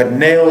 and you had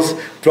nails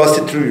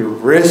thrusted through your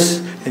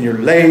wrists and your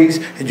legs,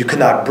 and you could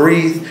not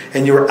breathe,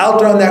 and you were out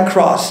there on that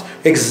cross,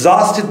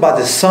 exhausted by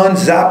the sun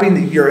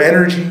zapping your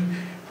energy.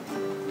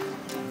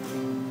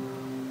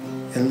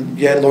 And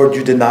yet, Lord,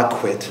 you did not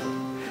quit.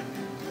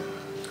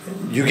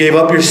 You gave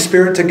up your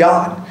spirit to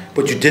God,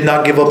 but you did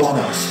not give up on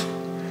us.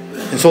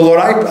 And so, Lord,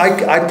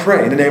 I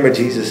pray in the name of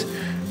Jesus,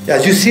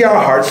 as you see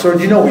our hearts,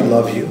 Lord, you know we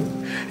love you.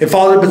 And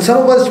Father, but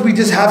some of us, we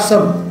just have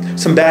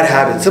some bad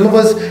habits. Some of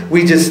us,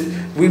 we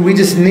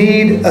just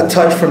need a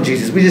touch from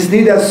Jesus. We just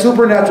need that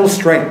supernatural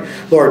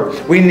strength. Lord,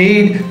 we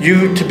need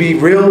you to be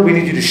real. We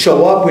need you to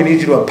show up. We need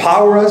you to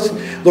empower us.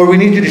 Lord, we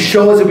need you to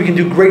show us that we can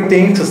do great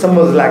things. So some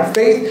of us lack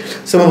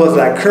faith. Some of us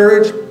lack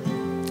courage.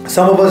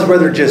 Some of us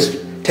rather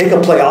just take a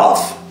play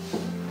off.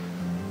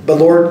 But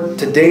Lord,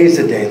 today is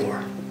the day,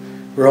 Lord.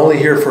 We're only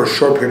here for a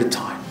short period of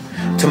time.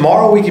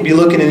 Tomorrow we could be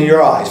looking in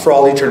your eyes for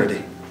all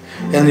eternity.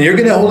 And you're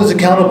going to hold us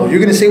accountable. You're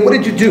going to say, what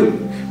did you do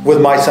with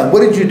my son?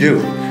 What did you do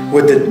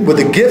with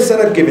the gifts that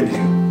I've given you?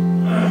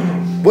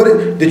 What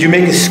did you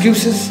make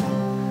excuses?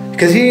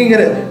 Because he ain't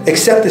going to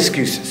accept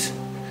excuses.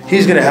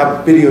 He's going to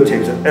have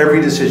videotapes of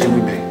every decision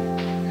we make.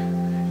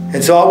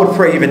 And so I would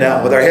pray even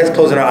now, with our heads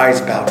closed and our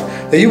eyes bowed,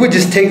 that you would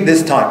just take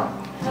this time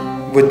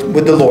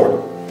with the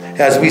Lord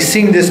as we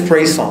sing this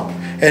praise song.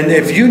 And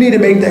if you need to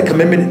make that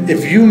commitment,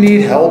 if you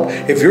need help,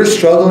 if you're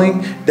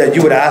struggling, that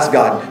you would ask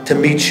God to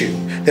meet you.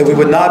 That we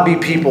would not be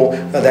people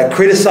that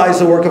criticize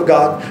the work of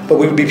God, but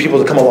we would be people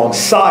that come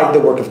alongside the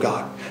work of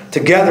God.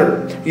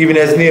 Together, even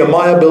as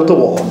Nehemiah built the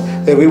wall,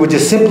 that we would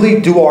just simply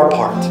do our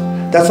part.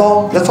 That's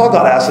all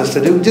God asks us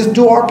to do. Just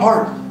do our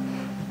part.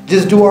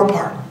 Just do our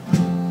part.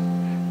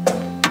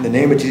 In the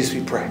name of Jesus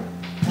we pray.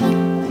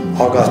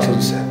 All God's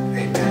children said,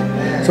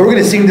 amen. So we're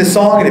going to sing this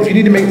song, and if you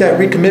need to make that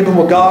recommitment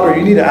with God, or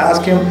you need to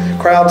ask Him,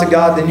 cry out to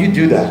God, then you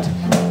do that.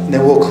 And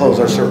then we'll close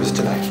our service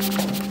tonight.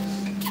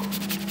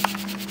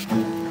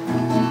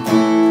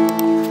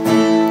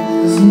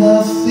 There's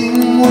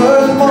nothing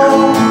worth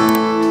more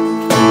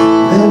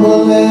that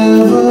will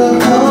ever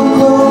come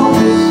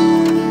close.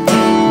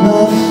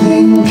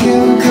 Nothing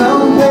can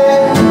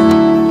compare.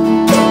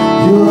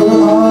 You're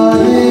all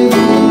living.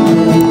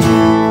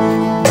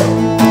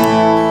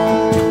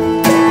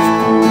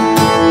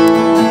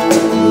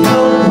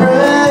 Your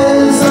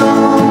presence.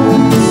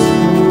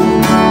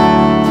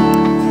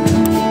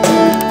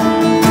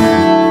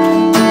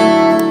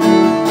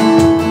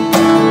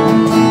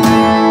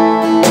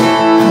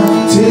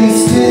 I've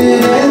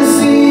tasted and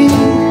seen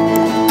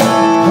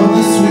of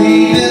the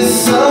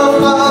sweetest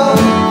of love,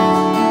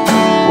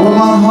 where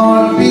my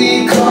heart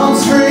becomes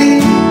free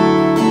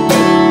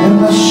and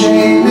my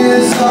shame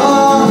is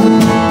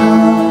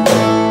undone.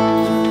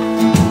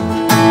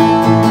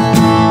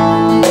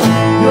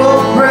 Your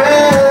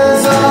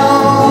presence,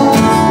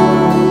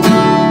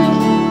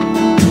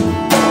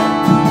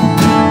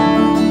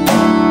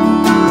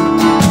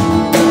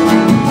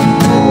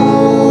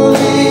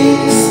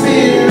 Holy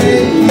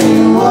Spirit,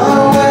 you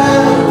are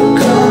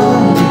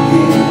welcome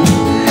here.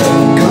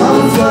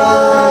 Come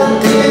flood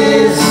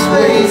this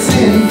place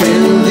and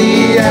fill the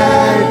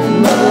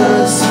atmosphere.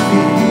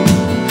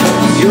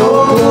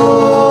 Your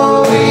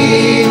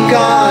glory,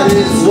 God,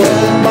 is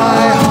what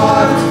my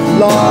heart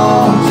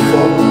longs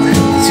for.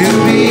 To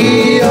be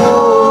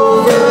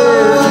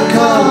overcome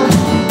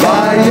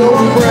by your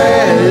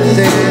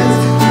presence,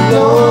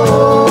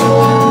 Lord.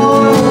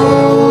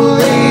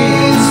 Holy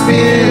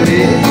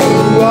Spirit,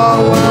 you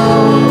are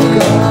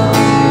welcome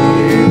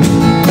here.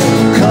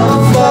 Come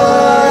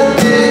flood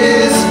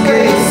this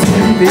place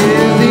and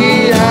fill the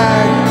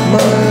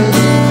atmosphere.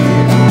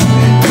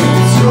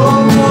 It's your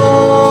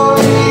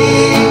glory,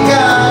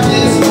 God,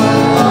 is what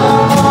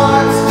our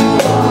hearts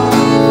long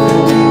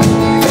for.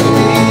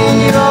 Be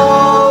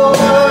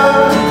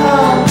overcome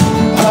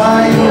by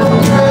your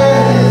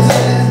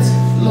presence,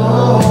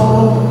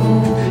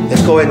 Lord.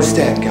 Let's go ahead and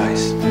stand,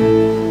 guys.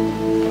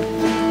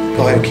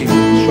 Go ahead and keep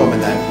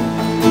strumming that.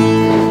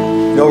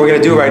 You know what we're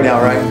going to do right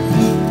now, right?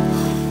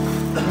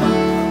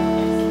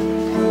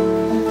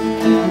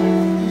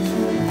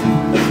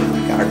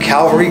 Our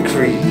Calvary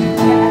Creed.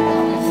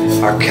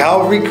 Our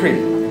Calvary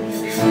Creed.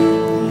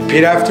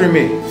 Repeat after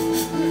me.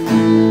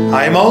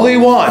 I am only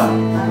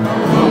one,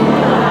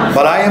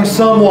 but I am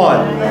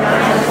someone.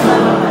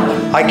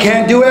 I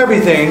can't do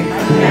everything,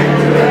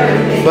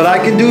 but I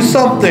can do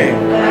something.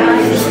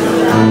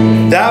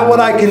 That what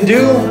I can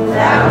do,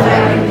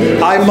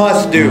 I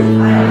must do.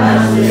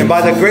 And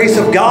by the grace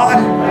of God,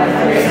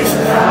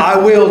 I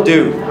will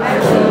do.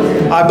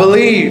 I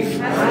believe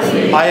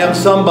I am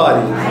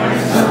somebody.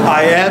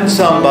 I am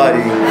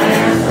somebody.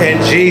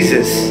 And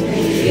Jesus.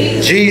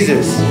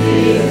 Jesus.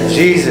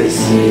 Jesus.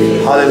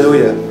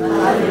 Hallelujah.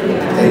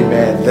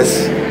 Amen.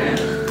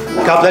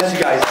 God bless you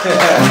guys.